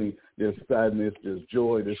sadness, there's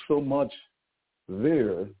joy, there's so much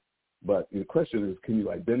there, but the question is, can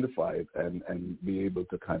you identify it and be able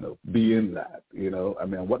to kind of be in that,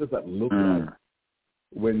 what does that look like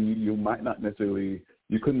when you might not necessarily,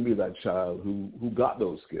 you couldn't be that child who got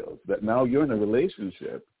those skills, that now you're in a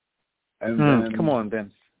relationship and then come on,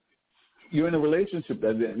 Ben. You're in a relationship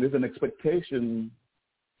that there's an expectation,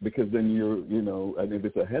 because then and if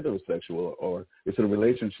it's a heterosexual or it's a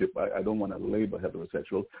relationship, I don't want to label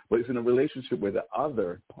heterosexual, but it's in a relationship where the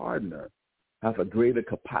other partner has a greater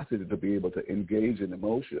capacity to be able to engage in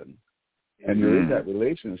emotion, and you're in that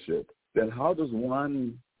relationship, then how does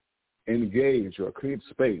one engage or create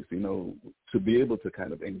space, to be able to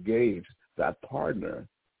kind of engage that partner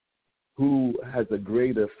who has a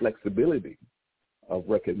greater flexibility of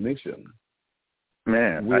recognition,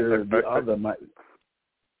 where the other might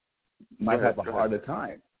have a harder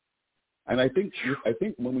time. And I think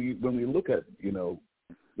when we look at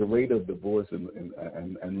the rate of divorce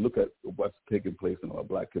and look at what's taking place in our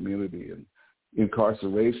Black community and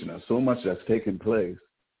incarceration and so much that's taking place,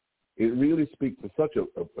 it really speaks to such a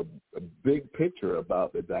big picture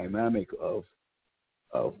about the dynamic of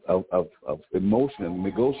emotion,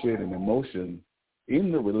 negotiating emotion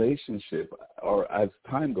in the relationship, or as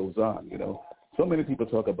time goes on. So many people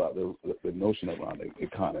talk about the notion around the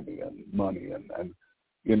economy and money and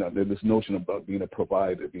this notion about being a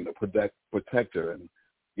provider, being a protector, and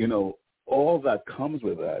all that comes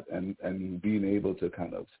with that, and being able to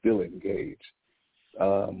kind of still engage.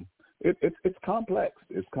 It's complex.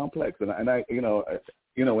 It's complex, and I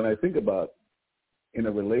when I think about in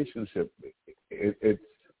a relationship, it's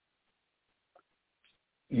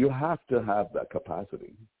you have to have that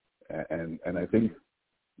capacity, and I think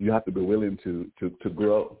you have to be willing to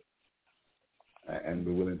grow, and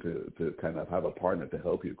be willing to kind of have a partner to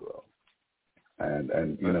help you grow, and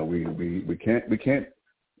we can't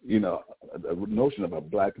the notion of a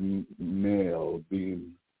Black male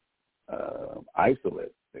being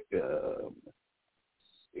isolate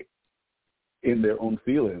in their own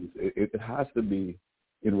feelings. It has to be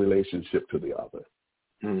in relationship to the other.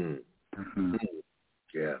 Mm-hmm.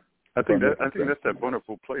 Yeah, I think that's that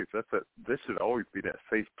wonderful place. This should always be that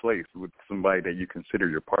safe place with somebody that you consider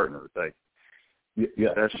your partner. Like,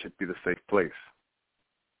 that should be the safe place.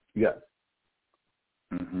 Yes.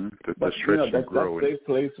 But that safe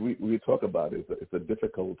place we talk about is it's a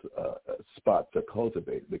difficult spot to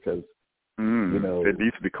cultivate, because it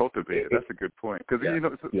needs to be cultivated. That's a good point, because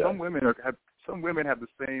some women have the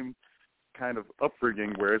same kind of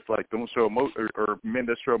upbringing where it's like don't show emotion, or men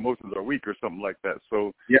that show emotions are weak or something like that.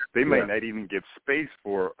 So they might not even give space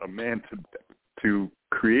for a man to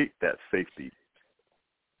create that safety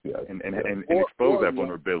and expose that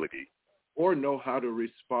vulnerability, or know how to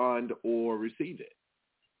respond or receive it.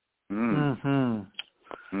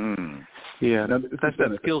 Yeah, that's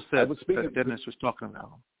that skill set that Dennis was talking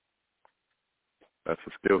about. That's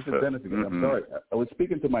a skill set. I'm sorry. I was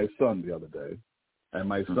speaking to my son the other day, and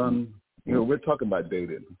my son, we're talking about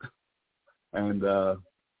dating, and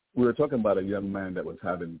we were talking about a young man that was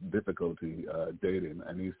having difficulty dating,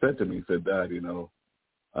 and he said to me, Dad,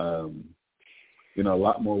 a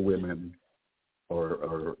lot more women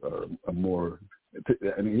are more,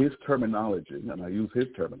 and his terminology, and I use his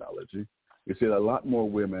terminology, he said a lot more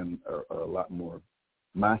women are a lot more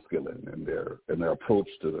masculine in their approach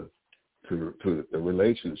to the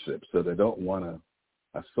relationship, so they don't want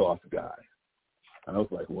a soft guy. And I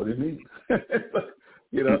was like, what do you mean?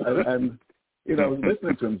 and I was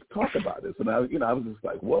listening to him talk about this, and I was just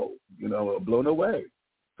like, whoa, blown away.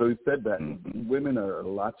 So he said that women are a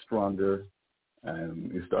lot stronger,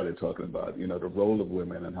 and he started talking about, the role of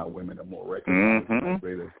women and how women are more recognized, and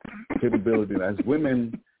greater capability. And as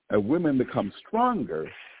women become stronger,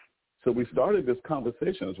 so we started this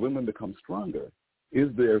conversation, as women become stronger, is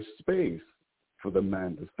there space for the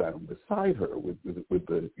man to stand beside her with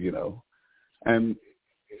the, and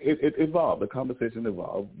it evolved, the conversation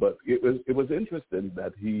evolved, but it was interesting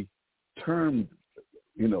that he termed,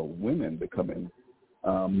 women becoming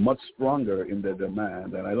much stronger in their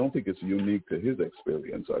demand, and I don't think it's unique to his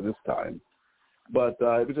experience or this time, but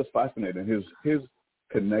it was just fascinating, his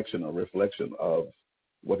connection or reflection of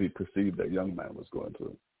what he perceived that young man was going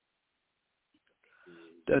through.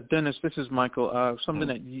 Dennis, this is Michael. Something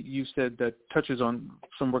that you said that touches on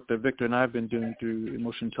some work that Victor and I have been doing through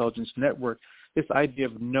Emotional Intelligence Network, this idea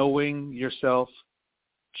of knowing yourself,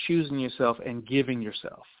 choosing yourself, and giving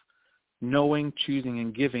yourself. Knowing, choosing,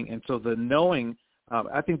 and giving. And so the knowing,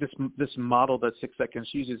 I think this model that 6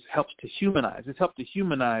 Seconds uses helps to humanize. It's helped to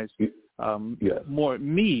humanize more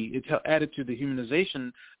me. It's added to the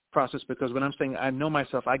humanization process, because when I'm saying I know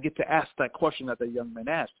myself, I get to ask that question that the young man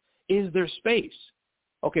asked. Is there space?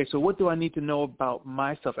 Okay, so what do I need to know about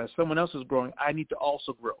myself? As someone else is growing, I need to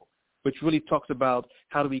also grow, which really talks about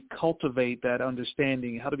how do we cultivate that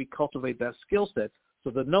understanding, how do we cultivate that skill set. So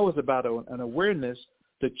the know is about an awareness.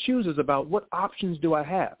 The choose is about what options do I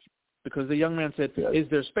have? Because the young man said, is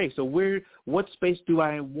there space? So what space do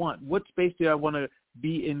I want? What space do I want to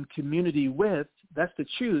be in community with? That's the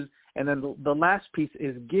choose. And then the last piece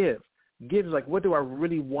is give. Give is like, what do I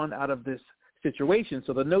really want out of this situation?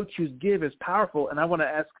 So the no, choose, give is powerful. And I want to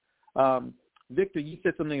ask, Victor, you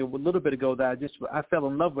said something a little bit ago that I fell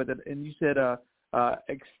in love with it. And you said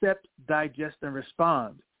accept, digest, and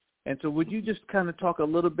respond. And so would you just kind of talk a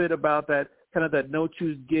little bit about that, kind of that no,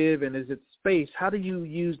 choose, give, and is it space? How do you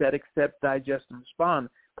use that accept, digest, and respond?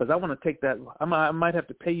 Because I want to take that. I might have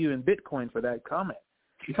to pay you in Bitcoin for that comment.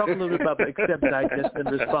 Talk a little bit about the accept, digest,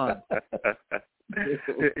 and respond.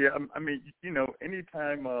 Yeah, I mean,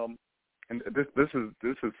 anytime, and this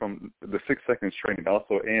is from the 6 seconds training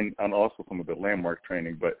also, and also some of the landmark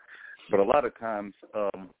training, but a lot of times,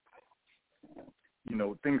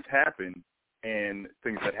 things happen, and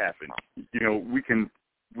things that happen, we can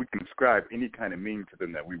ascribe any kind of meaning to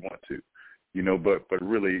them that we want to, but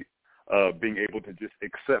really being able to just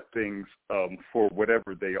accept things for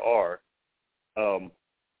whatever they are,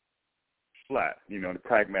 flat, in a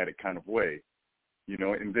pragmatic kind of way,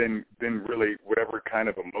 and then really whatever kind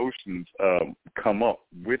of emotions come up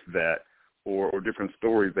with that, or different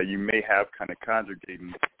stories that you may have kind of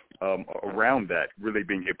conjugating around that, really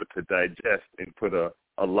being able to digest and put a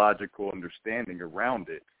logical understanding around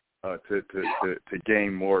it to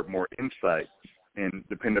gain more insight, and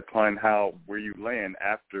depend upon where you land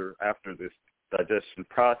after this digestion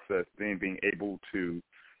process, then being able to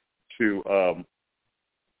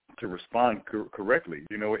respond correctly,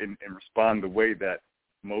 and respond the way that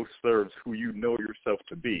most serves who you know yourself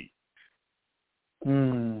to be.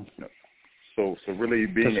 So really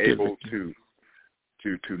being able to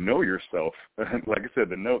know yourself, like I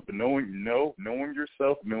said, knowing yourself,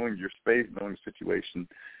 knowing your space, knowing your situation,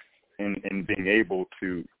 and being able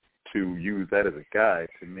to use that as a guide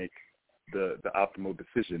to make the optimal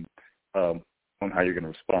decision on how you're going to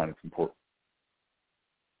respond. It's important.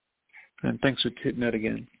 And thanks for hitting that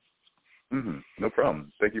again. No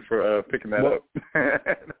problem. Thank you for picking that up.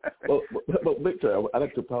 well, Victor, I'd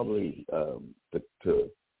like to probably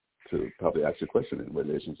to probably ask you a question in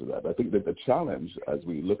relation to that. I think that the challenge as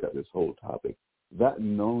we look at this whole topic, that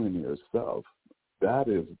knowing yourself, that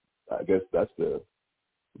is, I guess that's the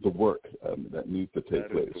work that needs to take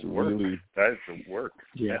place. Really, that is the work.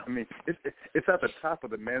 Yeah. I mean, it's at the top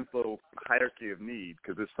of the Maslow's hierarchy of need,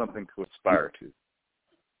 because it's something to aspire to.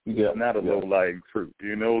 Yeah, it's not a low-lying fruit.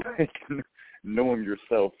 Like knowing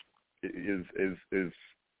yourself is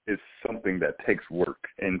something that takes work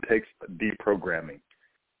and takes deprogramming.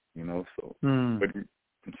 So. But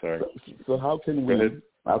I'm sorry. So how can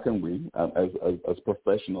we, as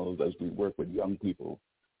professionals, as we work with young people,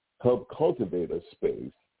 help cultivate a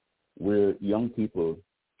space where young people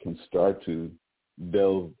can start to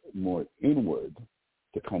delve more inward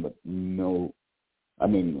to kind of know? I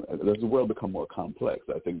mean, as the world become more complex,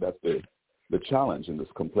 I think that's the challenge in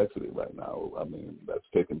this complexity right now, I mean, that's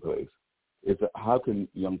taking place, is that how can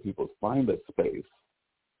young people find a space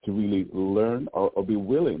to really learn or be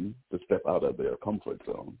willing to step out of their comfort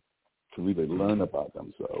zone, to really learn about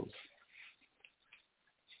themselves?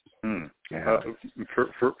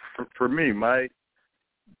 For me,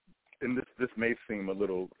 and this may seem a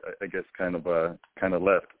little, I guess, kind of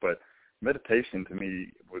left, but meditation to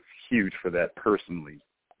me was huge for that personally,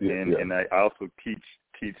 and I also teach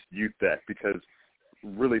youth that, because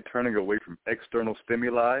really turning away from external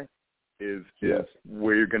stimuli is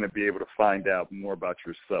where you're going to be able to find out more about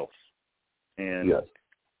yourself,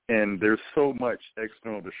 and there's so much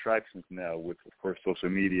external distractions now with, of course, social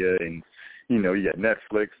media, and you got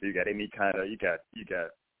Netflix, you got any kind of you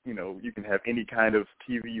can have any kind of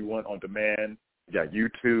TV you want on demand, you got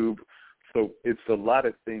YouTube. So it's a lot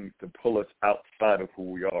of things to pull us outside of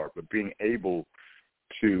who we are, but being able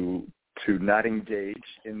to not engage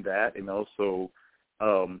in that, and also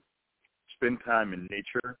spend time in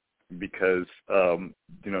nature, because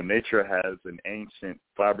nature has an ancient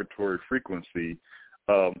vibratory frequency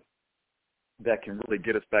that can really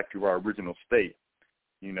get us back to our original state,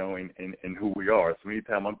 and who we are. So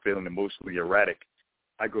anytime I'm feeling emotionally erratic,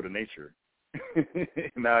 I go to nature,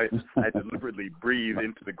 and I deliberately breathe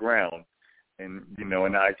into the ground. And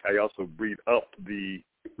and I also breathe up the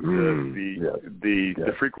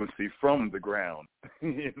frequency from the ground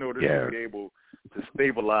in order to be able to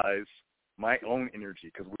stabilize my own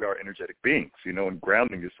energy, because we are energetic beings, you know, and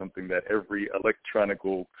grounding is something that every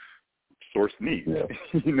electronical source needs. Yeah.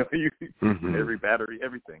 You know, every battery,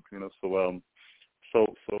 everything, you know. So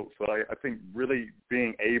I think really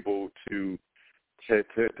being able to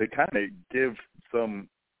kind of give some,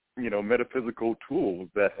 you know, metaphysical tools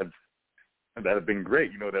that have been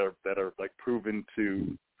great, you know, that are like proven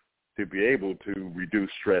to be able to reduce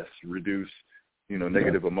stress, reduce, you know,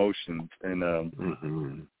 negative emotions, and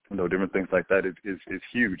you know, different things like that is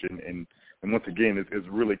huge. And once again, is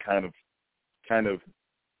really kind of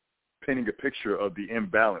painting a picture of the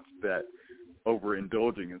imbalance that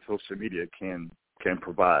overindulging in social media can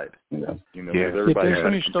provide. Yeah. You know, because everybody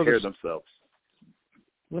has to compare themselves.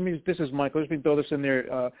 This is Michael. Let me throw this in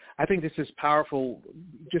there. I think this is powerful,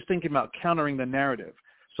 just thinking about countering the narrative.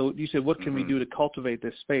 So you said, what can we do to cultivate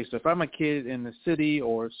this space? So if I'm a kid in the city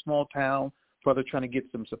or a small town, brother trying to get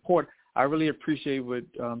some support, I really appreciate what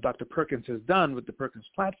Dr. Perkins has done with the Perkins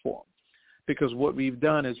platform, because what we've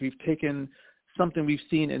done is we've taken something we've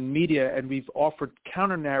seen in media and we've offered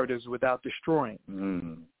counter narratives without destroying.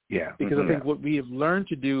 Yeah. Because I think what we have learned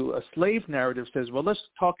to do, a slave narrative says, well, let's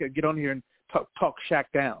get on here and talk Shaq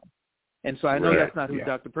down. And so I know that's not who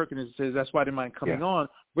Dr. Perkins is. That's why I didn't mind coming on.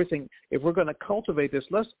 We're saying if we're going to cultivate this,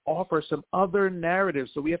 let's offer some other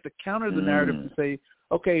narratives. So we have to counter the narrative to say,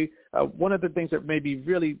 okay, one of the things that made me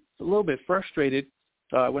really a little bit frustrated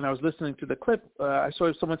when I was listening to the clip, I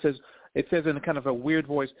saw someone it says in a kind of a weird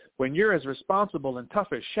voice, when you're as responsible and tough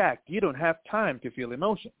as Shaq, you don't have time to feel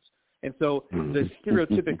emotions. And so the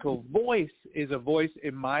stereotypical voice is a voice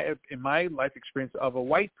in my life experience of a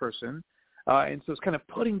white person. And so it's kind of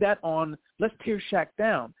putting that on, let's tear Shaq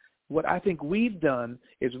down. What I think we've done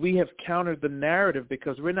is we have countered the narrative,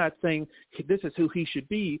 because we're not saying this is who he should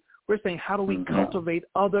be. We're saying, how do we cultivate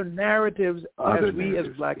other narratives as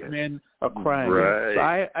black men are crying? Right. So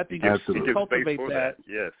I think to cultivate that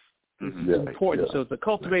is important. So to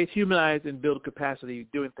cultivate, humanize, and build capacity,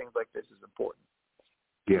 doing things like this is important.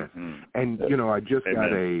 Yes. And, you know, I just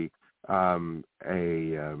got a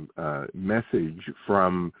message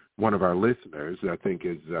from one of our listeners that I think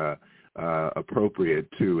is appropriate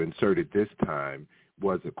to insert at this time,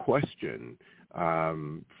 was a question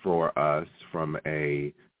for us from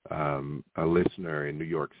a listener in New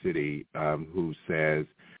York City who says,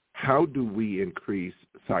 how do we increase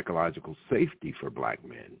psychological safety for black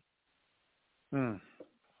men?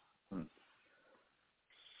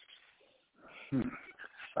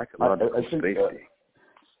 Psychological safety.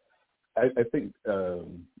 I think,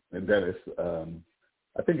 and Dennis,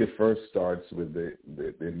 I think it first starts with the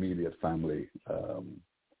immediate family.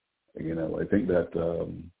 You know, I think that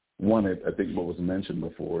I think what was mentioned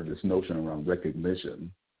before, this notion around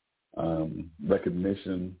recognition, not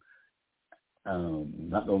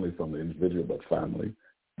only from the individual but family,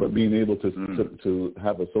 but being able to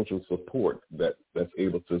have a social support that's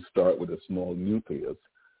able to start with a small nucleus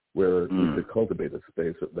where we could cultivate a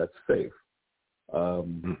space that's safe.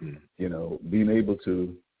 You know, being able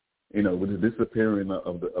to, you know, with the disappearing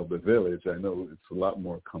of the village, I know it's a lot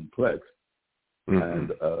more complex,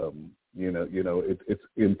 and you know, it's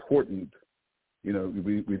important. You know,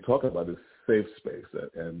 we talk about this safe space,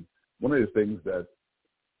 and one of the things that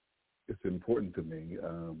is important to me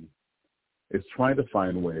is trying to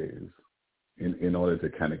find ways in order to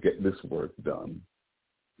kind of get this work done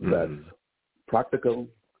that's practical,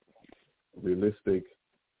 realistic,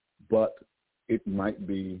 but it might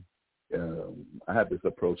be, I have this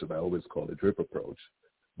approach that I always call the drip approach,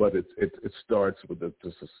 but it starts with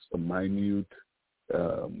just a minute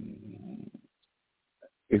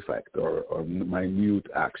effect or minute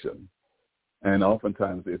action. And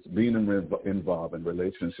oftentimes it's being involved in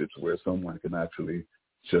relationships where someone can actually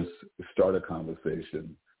just start a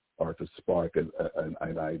conversation or to spark an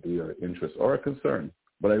idea or interest or a concern.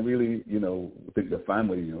 But I really, you know, think the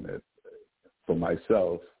family unit, for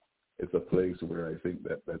myself, is a place where I think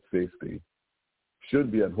that safety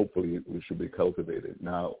should be, and hopefully it should be cultivated.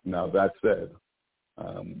 Now that said,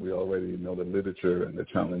 we already know the literature and the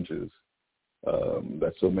challenges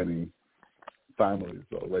that so many families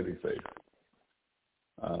already face.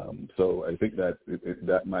 So I think that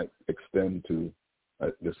that might extend to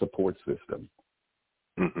the support system.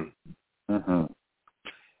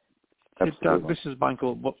 This is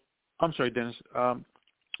Michael. Well, I'm sorry, Dennis.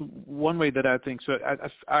 One way that I think, so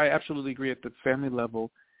I absolutely agree at the family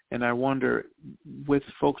level, and I wonder with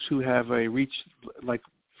folks who have a reach like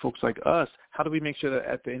folks like us, how do we make sure that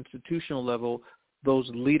at the institutional level those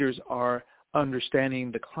leaders are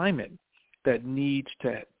understanding the climate that needs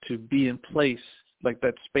to be in place, like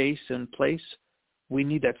that space in place? We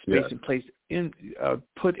need that space in place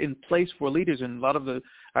put in place for leaders. And a lot of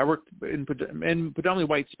I work in predominantly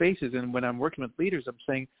white spaces, and when I'm working with leaders, I'm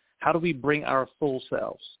saying, how do we bring our full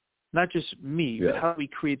selves? Not just me, but how do we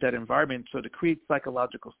create that environment? So to create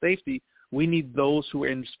psychological safety, we need those who are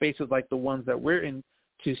in spaces like the ones that we're in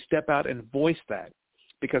to step out and voice that.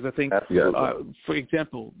 Because I think, for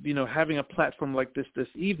example, having a platform like this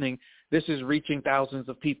evening, this is reaching thousands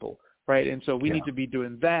of people, right? And so we need to be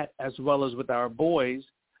doing that as well as with our boys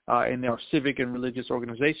in our civic and religious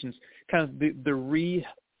organizations, kind of this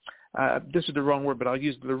is the wrong word, but I'll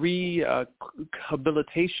use the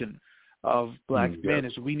rehabilitation of black men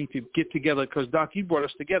is we need to get together, because, Doc, you brought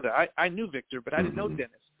us together. I knew Victor, but I didn't know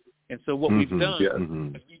Dennis. And so what we've done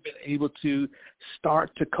is we've been able to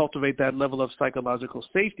start to cultivate that level of psychological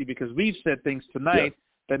safety, because we've said things tonight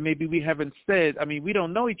that maybe we haven't said. I mean, we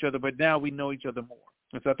don't know each other, but now we know each other more.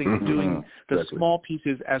 And so I think doing the small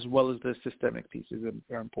pieces as well as the systemic pieces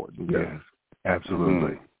are important. Yeah,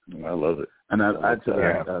 absolutely. I love it. And I'd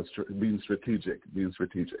say being strategic.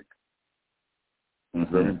 It's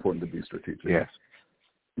very important to be strategic. Yes.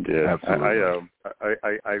 Yeah. Absolutely.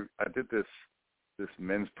 I did this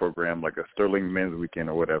men's program, like a Sterling Men's Weekend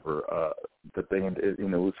or whatever. That they,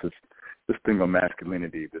 it's this thing on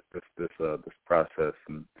masculinity, this process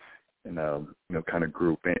and kind of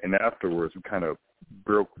group. And afterwards, we kind of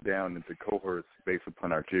broke down into cohorts based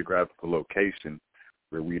upon our geographical location,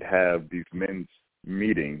 where we'd have these men's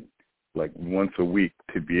meeting like once a week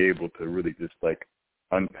to be able to really just like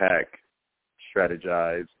unpack,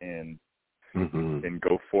 strategize, and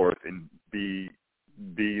go forth and be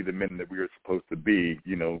the men that we were supposed to be,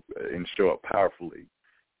 and show up powerfully,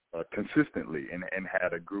 consistently, and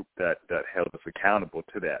had a group that held us accountable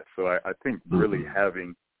to that. So I think really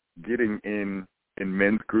getting in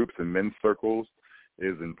men's groups and men's circles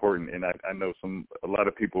is important. And I know a lot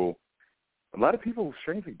of people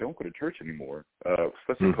strangely don't go to church anymore,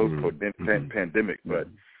 especially post-pandemic. But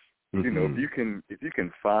if you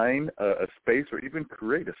can find a space, or even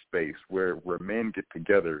create a space where men get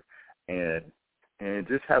together and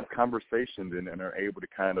just have conversations and are able to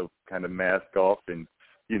kind of mask off, and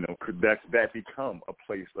could that become a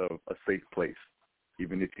place of a safe place,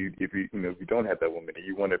 even if you don't have that woman, and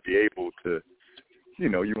you want to be able to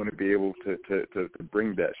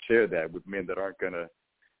bring that, share that with men that aren't going to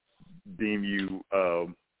deem you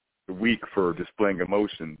weak for displaying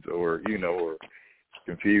emotions or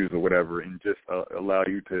confused or whatever, and just allow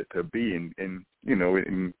you to be and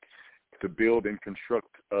to build and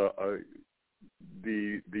construct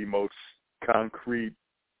the most concrete,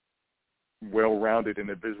 well-rounded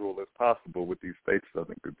individual as possible with these spaces, I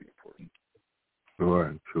think would be important.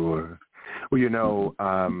 Sure. Well,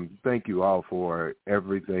 thank you all for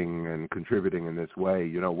everything and contributing in this way.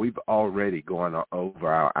 We've already gone over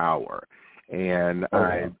our hour, and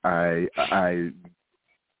I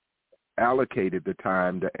allocated the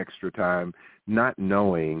extra time, not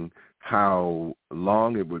knowing how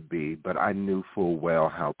long it would be, but I knew full well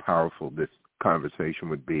how powerful this conversation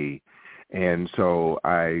would be. And so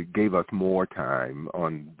I gave us more time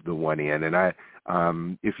on the one end. And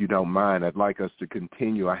if you don't mind, I'd like us to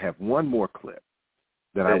continue. I have one more clip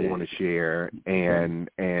that I want to share and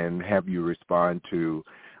have you respond to,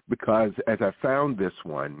 because as I found this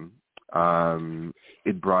one,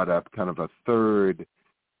 it brought up kind of a third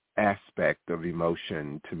aspect of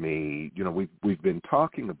emotion to me. We've been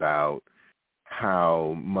talking about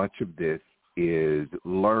how much of this is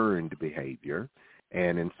learned behavior,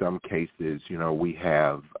 and in some cases, we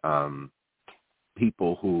have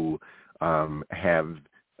people who have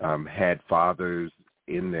had fathers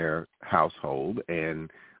in their household,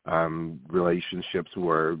 and relationships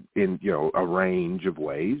were in a range of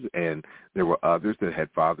ways, and there were others that had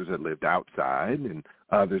fathers that lived outside, and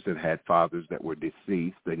others that had fathers that were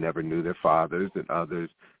deceased. They never knew their fathers, and others,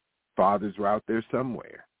 fathers were out there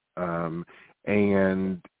somewhere.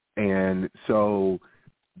 And so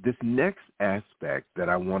this next aspect that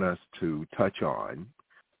I want us to touch on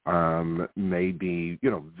may be,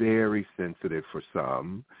 very sensitive for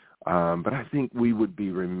some, but I think we would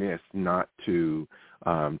be remiss not to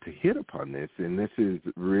hit upon this. And this is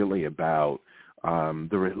really about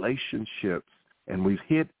the relationships, and we've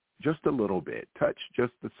hit just a little bit, touched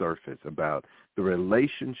just the surface about the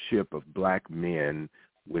relationship of black men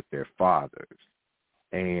with their fathers,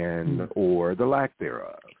 and or the lack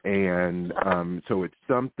thereof. And so it's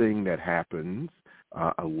something that happens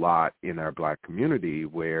a lot in our black community,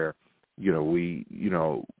 where we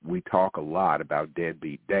talk a lot about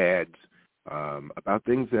deadbeat dads, about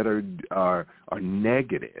things that are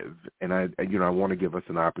negative, and I want to give us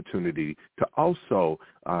an opportunity to also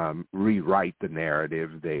rewrite the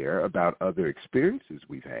narrative there about other experiences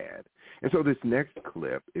we've had. And so this next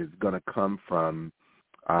clip is going to come from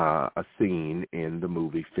a scene in the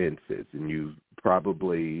movie Fences, and you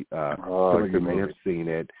probably some of you may have seen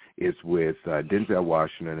it. It's with Denzel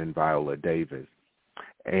Washington and Viola Davis.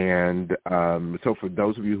 And so for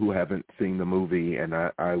those of you who haven't seen the movie, and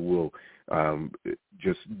I will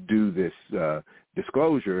just do this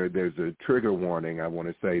disclosure, there's a trigger warning. I want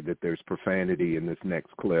to say that there's profanity in this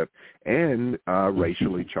next clip and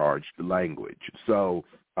racially charged language. So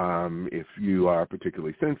if you are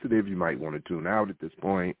particularly sensitive, you might want to tune out at this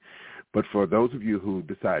point. But for those of you who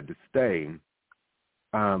decide to stay,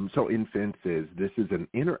 so in Fences, this is an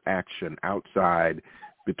interaction outside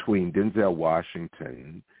between Denzel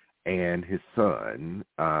Washington and his son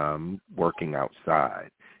working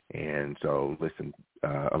outside. And so listen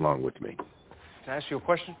along with me. Can I ask you a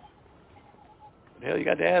question? What the hell you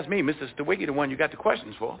got to ask me? Mr. Stewiggy, the one you got the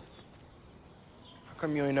questions for. How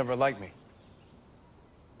come you ain't never liked me?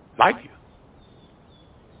 Like you?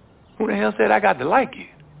 Who the hell said I got to like you?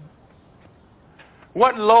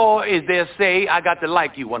 What law is there say I got to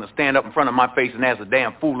like you? Want to stand up in front of my face and ask a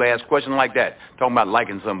damn fool-ass question like that? Talking about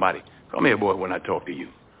liking somebody. Come here, boy, when I talk to you.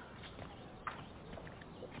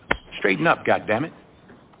 Straighten up, goddammit.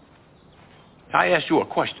 I asked you a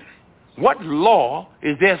question. What law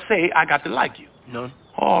is there say I got to like you? None.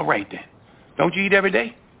 All right, then. Don't you eat every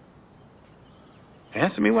day?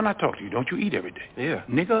 Answer me when I talk to you. Don't you eat every day? Yeah.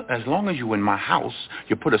 Nigga, as long as you in my house,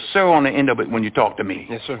 you put a sir on the end of it when you talk to me.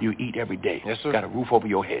 Yes, sir. You eat every day. Yes, sir. Got a roof over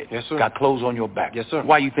your head. Yes, sir. Got clothes on your back. Yes, sir.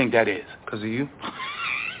 Why you think that is? Because of you?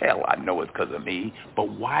 Hell, I know it's because of me. But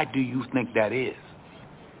why do you think that is?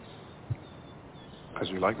 Because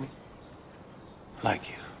you like me? Like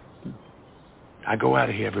you. I go out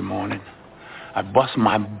of here every morning. I bust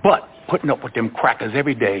my butt putting up with them crackers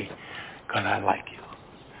every day because I like you.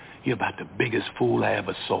 You're about the biggest fool I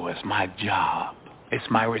ever saw. It's my job. It's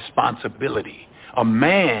my responsibility. A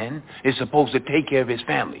man is supposed to take care of his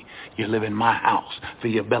family. You live in my house,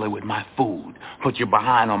 fill your belly with my food, put your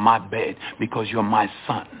behind on my bed because you're my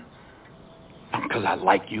son. Not because I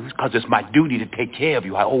like you. It's because it's my duty to take care of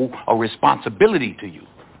you. I owe a responsibility to you.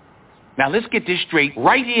 Now, let's get this straight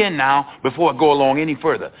right here and now before I go along any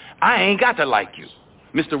further. I ain't got to like you.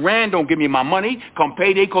 Mr. Rand don't give me my money come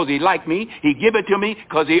payday because he like me. He give it to me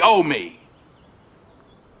because he owe me.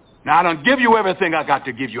 Now, I don't give you everything I got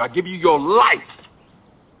to give you. I give you your life.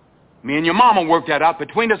 Me and your mama worked that out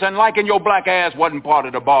between us, and liking your black ass wasn't part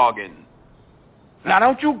of the bargain. Now,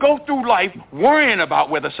 don't you go through life worrying about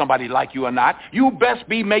whether somebody like you or not. You best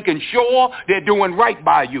be making sure they're doing right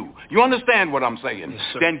by you. You understand what I'm saying? Yes,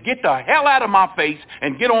 sir. Then get the hell out of my face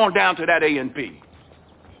and get on down to that A&P.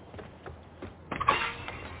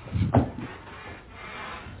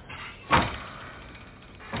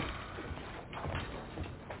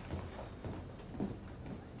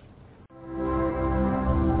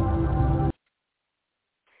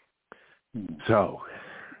 So,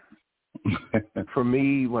 for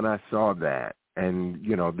me, when I saw that, and,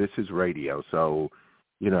 this is radio, so,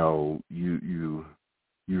 you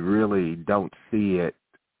really don't see it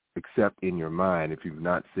except in your mind if you've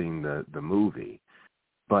not seen the movie.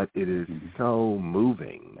 But it is so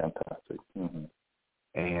moving. Fantastic.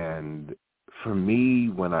 Mm-hmm. And for me,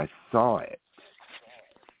 when I saw it,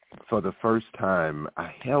 for the first time,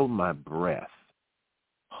 I held my breath,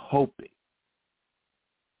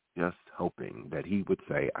 just hoping that he would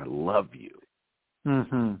say, I love you.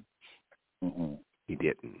 Mm-hmm. Mm-hmm. He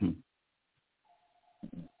didn't.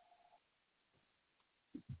 Mm-hmm.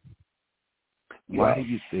 Why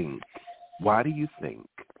do you think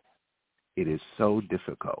it is so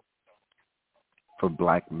difficult for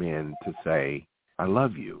black men to say, I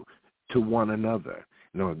love you to one another?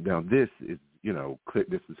 Now this is,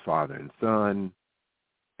 this is father and son.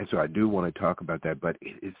 And so I do want to talk about that, but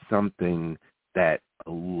it is something that a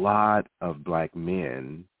lot of black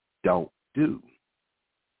men don't do.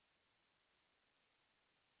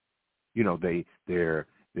 There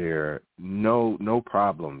are no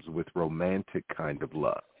problems with romantic kind of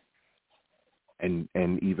love, and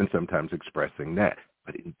even sometimes expressing that.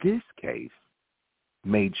 But in this case,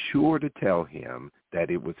 made sure to tell him that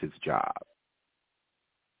it was his job.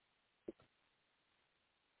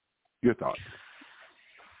 Your thoughts?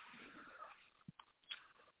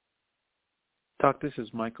 Doc, this is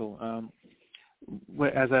Michael.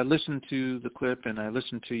 As I listen to the clip and I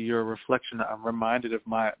listen to your reflection, I'm reminded of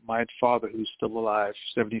my father, who's still alive,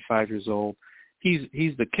 75 years old. He's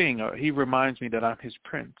the king. He reminds me that I'm his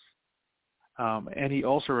prince. And he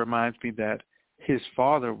also reminds me that his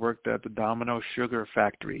father worked at the Domino Sugar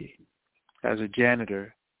Factory as a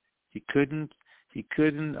janitor. He couldn't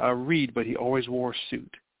read, but he always wore a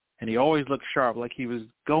suit, and he always looked sharp, like he was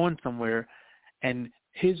going somewhere. And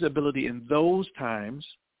his ability in those times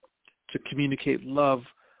to communicate love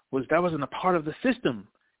wasn't a part of the system.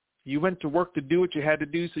 You went to work to do what you had to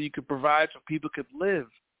do so you could provide so people could live.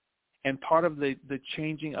 And part of the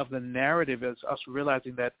changing of the narrative is us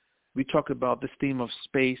realizing that we talk about this theme of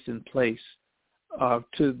space and place.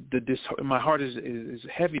 My heart is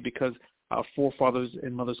heavy because our forefathers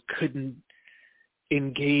and mothers couldn't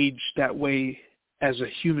engage that way as a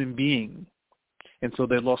human being, and so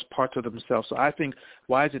they lost parts of themselves. So I think,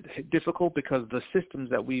 why is it difficult? Because the systems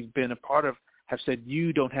that we've been a part of have said,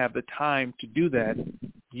 you don't have the time to do that,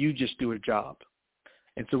 you just do a job.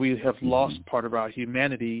 And so we have lost part of our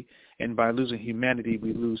humanity, and by losing humanity,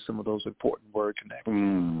 we lose some of those important words and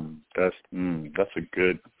actions. That's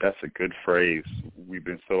a good phrase. We've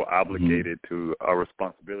been so obligated to our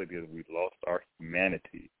responsibility that we've lost our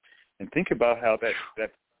humanity. And think about how that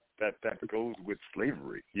goes with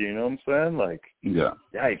slavery. You know what I'm saying? Like,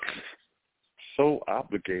 yikes. So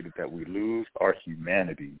obligated that we lose our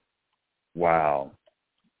humanity. Wow.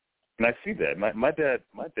 And I see that. My dad,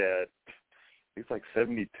 he's like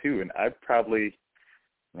 72, and I can probably,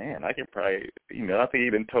 I think he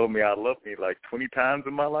even told me I love me like 20 times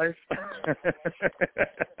in my life.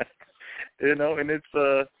 And it's,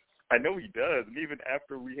 I know he does. And even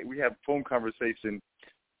after we have phone conversation,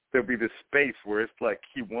 there'll be this space where it's like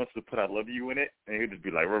he wants to put I love you in it, and he'll just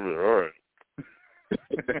be like, all right.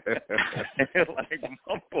 And like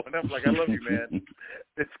mumble, and I'm like, I love you, man.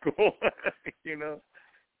 It's cool,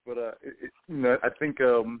 But I think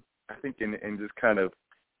in just kind of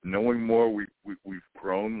knowing more, we've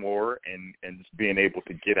grown more, and just being able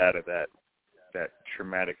to get out of that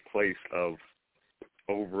traumatic place of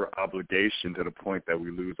over obligation to the point that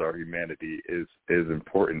we lose our humanity is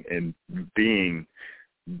important, and being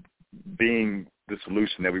the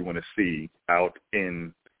solution that we want to see out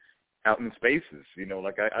in spaces.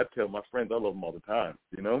 Like I tell my friends I love them all the time,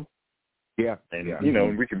 Yeah. And,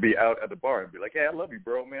 and we can be out at the bar and be like, hey, I love you,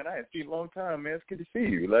 bro, man. I ain't seen you in a long time, man. It's good to see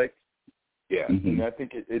you. Like, yeah. And I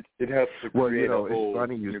think it helps to create a whole... It's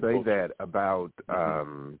funny you say that about,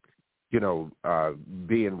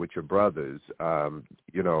 being with your brothers. One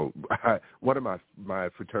of my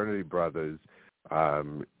fraternity brothers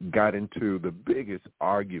got into the biggest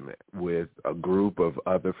argument with a group of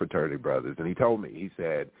other fraternity brothers. And he told me, he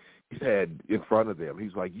said in front of them,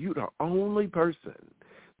 he's like, you the only person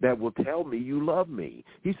that will tell me you love me.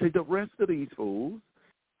 He said, the rest of these fools,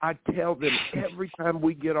 I tell them every time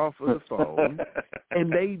we get off of the phone,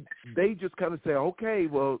 and they just kind of say, okay,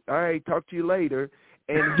 well, all right, talk to you later.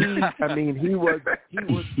 And he was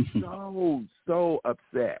so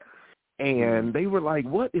upset. And they were like,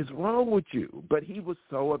 what is wrong with you? But he was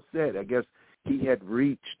so upset. I guess he had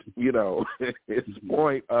reached, his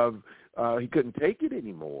point of he couldn't take it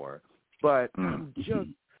anymore. But I'm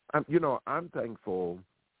thankful,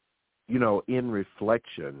 in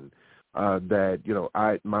reflection,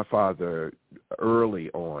 that, my father early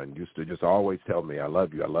on used to just always tell me, I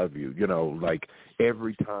love you, like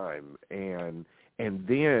every time. And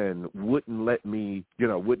then wouldn't let me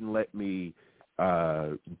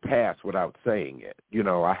pass without saying it.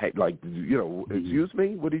 I had excuse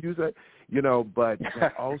me, what did you say? But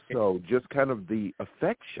also just kind of the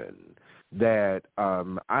affection that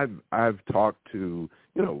I've talked to,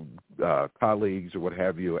 colleagues or what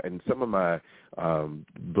have you, and some of my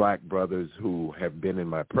black brothers who have been in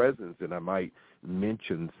my presence, and I might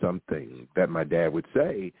mention something that my dad would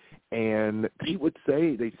say, and they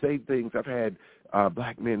say things. I've had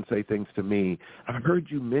black men say things to me. I've heard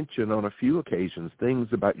you mention on a few occasions things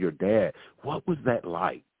about your dad. What was that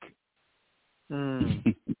like?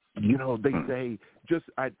 They say,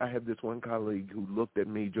 I have this one colleague who looked at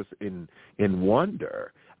me just in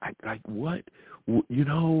wonder. What?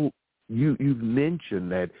 You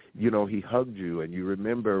mentioned that, he hugged you and you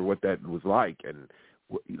remember what that was like. And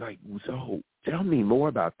so tell me more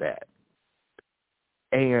about that.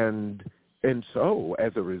 And so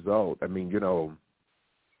as a result,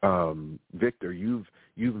 Victor, you've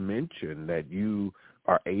mentioned that you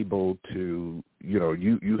are able to,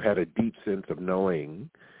 you had a deep sense of knowing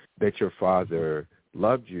that your father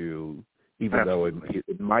loved you, even Absolutely. Though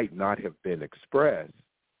it might not have been expressed.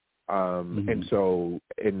 And so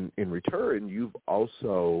in return, you've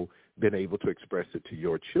also been able to express it to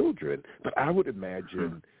your children. But I would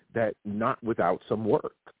imagine that not without some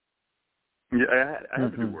work. Yeah, I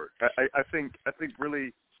had to do work. I think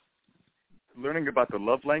really learning about the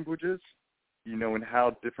love languages and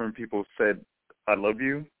how different people said I love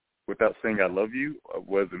you without saying I love you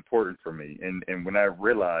was important for me. And when I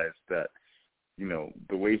realized that,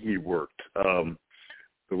 the way he worked, the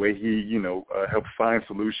way he, helped find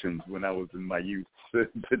solutions when I was in my youth to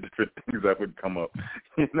different things that would come up,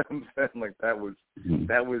 you know what I'm saying? Like that was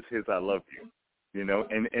his I love you, and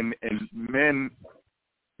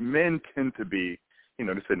men tend to be,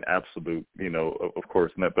 this is an absolute, of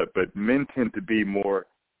course not, but men tend to be more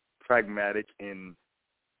pragmatic in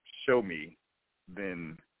show me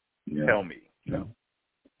than tell me. Yeah.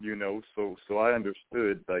 So I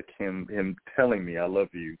understood like him telling me I love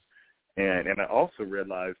you. And I also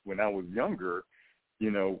realized when I was younger,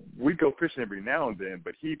 we'd go fishing every now and then,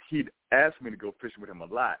 but he'd ask me to go fishing with him a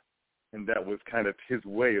lot. And that was kind of his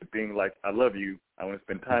way of being like, I love you. I want to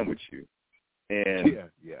spend time with you. And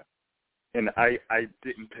and I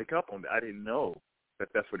didn't pick up on that. I didn't know that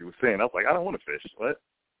that's what he was saying. I was like, I don't want to fish. What?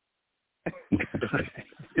 That's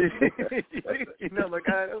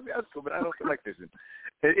cool, but I don't feel like fishing.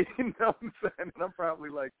 You know what I'm saying? And I'm probably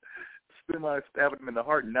like stabbing him in the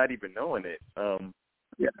heart and not even knowing it.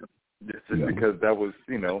 Just because that was,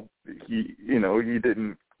 he's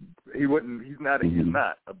not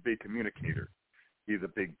a big communicator. He's a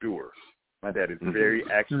big doer. My dad is very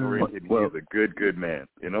action oriented. He is a good man,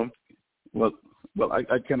 Well,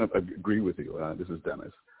 I kind of agree with you. This is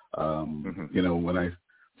Dennis. When I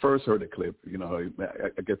first heard the clip,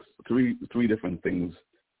 I guess three different things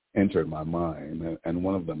entered my mind, and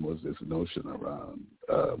one of them was this notion around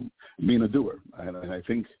being a doer. And I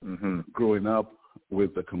think growing up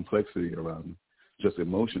with the complexity around just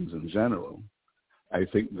emotions in general, I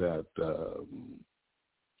think that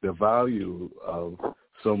the value of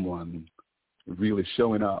someone really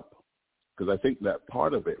showing up, because I think that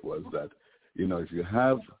part of it was that, if you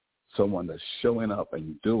have someone that's showing up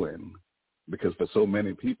and doing, because for so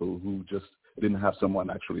many people who just didn't have someone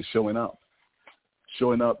actually showing up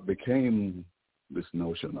became this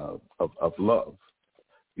notion of love,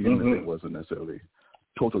 even if it wasn't necessarily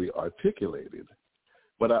totally articulated.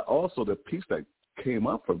 But the piece that came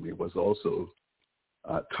up for me was also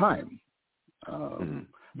time. And,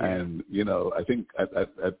 I think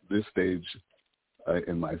at this stage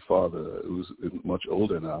in my father, who's much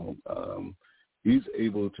older now, he's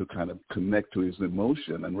able to kind of connect to his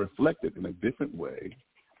emotion and reflect it in a different way,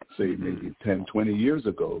 say maybe 10, 20 years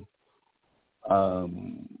ago,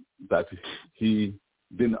 that he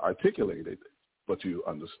didn't articulate it, but you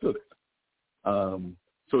understood it.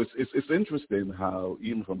 So it's interesting how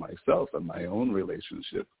even for myself and my own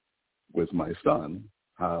relationship with my son,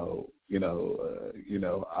 how,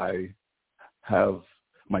 I have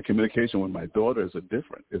my communication with my daughter is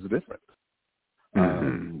different.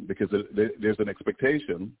 Because there's an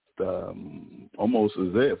expectation, almost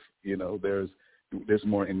as if, there's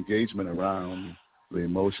more engagement around the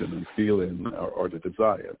emotion and feeling or the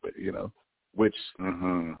desire, but, which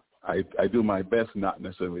I do my best not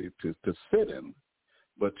necessarily to sit in,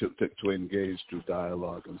 but to engage through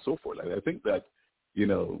dialogue and so forth. I think that,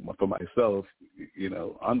 for myself,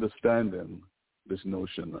 understanding this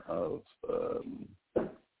notion of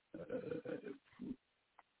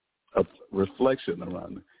reflection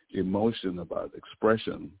around emotion, about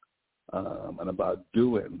expression, and about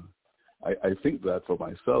doing, I think that for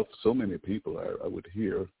myself, so many people I would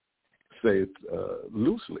hear say it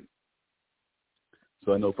loosely.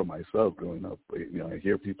 So I know for myself growing up, I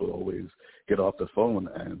hear people always get off the phone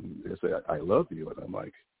and they say, I love you. And I'm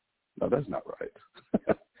like, no, that's not right.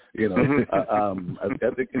 I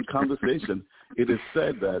think in conversation, it is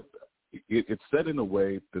said that it's said in a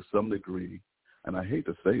way to some degree, and I hate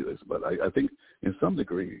to say this, but I think in some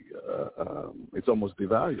degree it's almost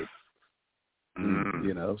devalued. So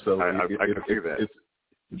I can see that.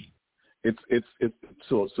 It's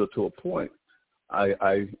so to a point,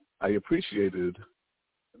 I appreciated,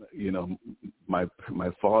 my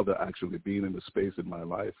father actually being in the space in my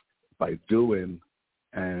life by doing,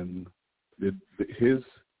 and his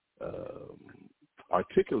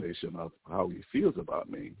articulation of how he feels about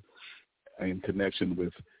me in connection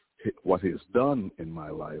with what he has done in my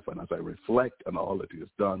life, and as I reflect on all that he has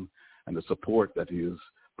done and the support that he is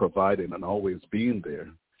providing and always being there,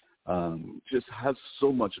 just has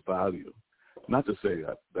so much value. Not to say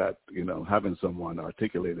that having someone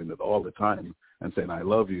articulating it all the time and saying I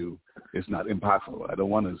love you is not impactful. I don't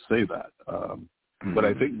want to say that, but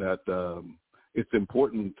I think that it's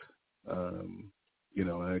important.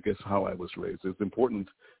 I guess how I was raised, it's important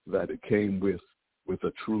that it came with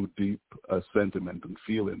a true deep sentiment and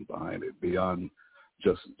feeling behind it beyond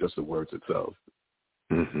just the words itself.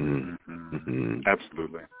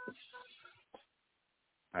 Absolutely.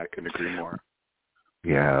 I couldn't agree more.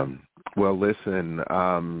 Yeah. Well, listen,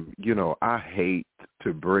 I hate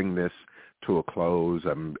to bring this to a close.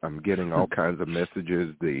 I'm getting all kinds of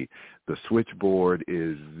messages. The switchboard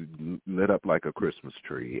is lit up like a Christmas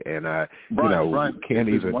tree, and Brian, can't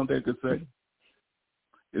even. One thing I could say.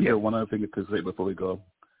 Is there one other thing I could say before we go?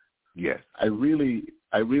 Yes. I really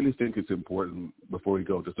think it's important before we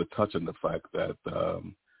go just to touch on the fact that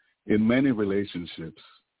in many relationships,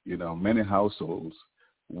 many households,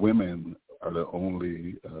 women are the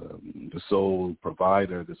only the sole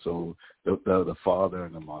provider, the father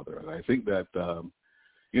and the mother. And I think that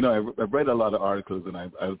I've read a lot of articles, and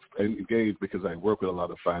I've engaged because I work with a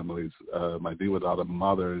lot of families. I deal with a lot of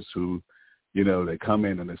mothers who, they come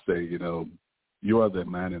in and they say, you are the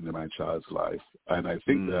man in my child's life. And I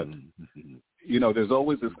think that, there's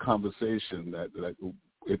always this conversation that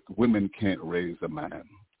women can't raise a man.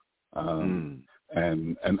 And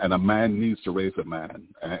a man needs to raise a man.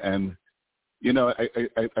 And I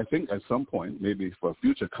think at some point, maybe for a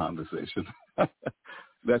future conversation,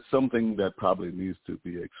 that's something that probably needs to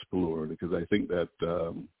be explored, because I think that,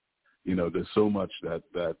 there's so much that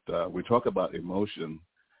we talk about emotion,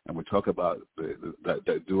 and we talk about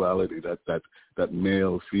that duality, that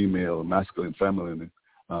male, female, masculine, feminine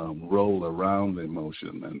role around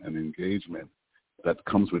emotion and engagement that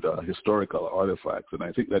comes with historical artifacts. And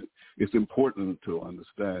I think that it's important to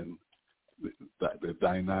understand the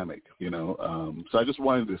dynamic, So I just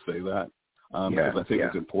wanted to say that because I think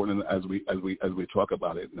it's important as we talk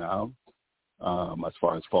about it now, as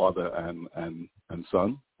far as father and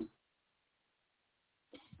son.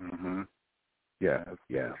 Mm-hmm. Yeah.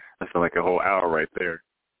 That's like a whole hour right there.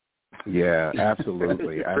 Yeah,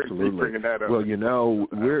 absolutely, absolutely. Bringing that up. Well,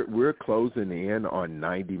 we're closing in on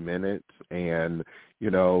 90 minutes, and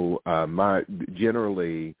the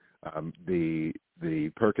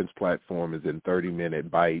Perkins platform is in 30-minute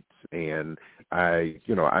bites, and I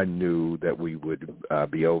knew that we would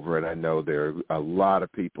be over, and I know there are a lot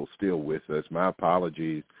of people still with us. My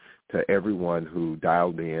apologies to everyone who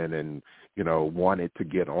dialed in and wanted to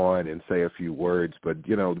get on and say a few words, but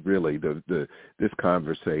really this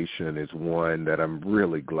conversation is one that I'm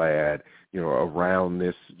really glad around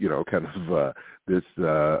this this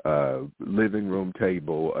living room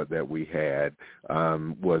table that we had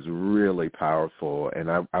was really powerful, and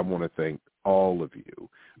I want to thank all of you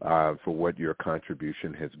for what your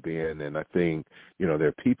contribution has been. And I think there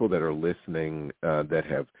are people that are listening that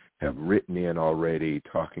have written in already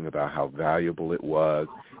talking about how valuable it was,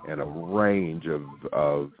 and a range of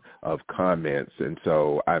comments. And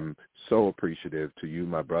so I'm so appreciative to you,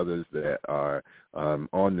 my brothers, that are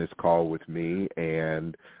on this call with me,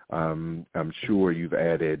 and I'm sure you've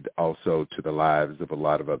added also to the lives of a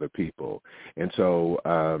lot of other people. And so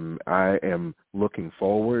I am looking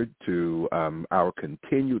forward to our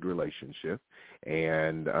continued relationship.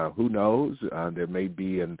 And who knows, there may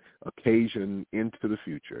be an occasion into the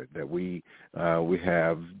future that we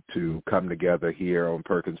have to come together here on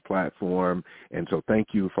Perkins platform. And so thank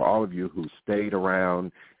you for all of you who stayed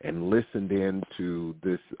around and listened in to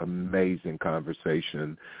this amazing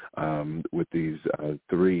conversation with these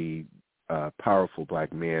three powerful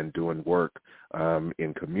black men doing work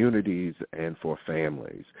in communities and for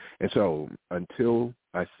families. And so until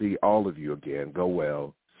I see all of you again, go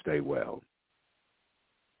well, stay well.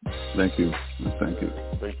 Thank you. Thanks,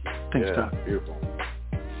 Doc. Beautiful.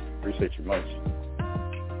 Appreciate you much.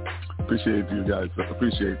 Appreciate you guys.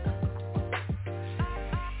 Appreciate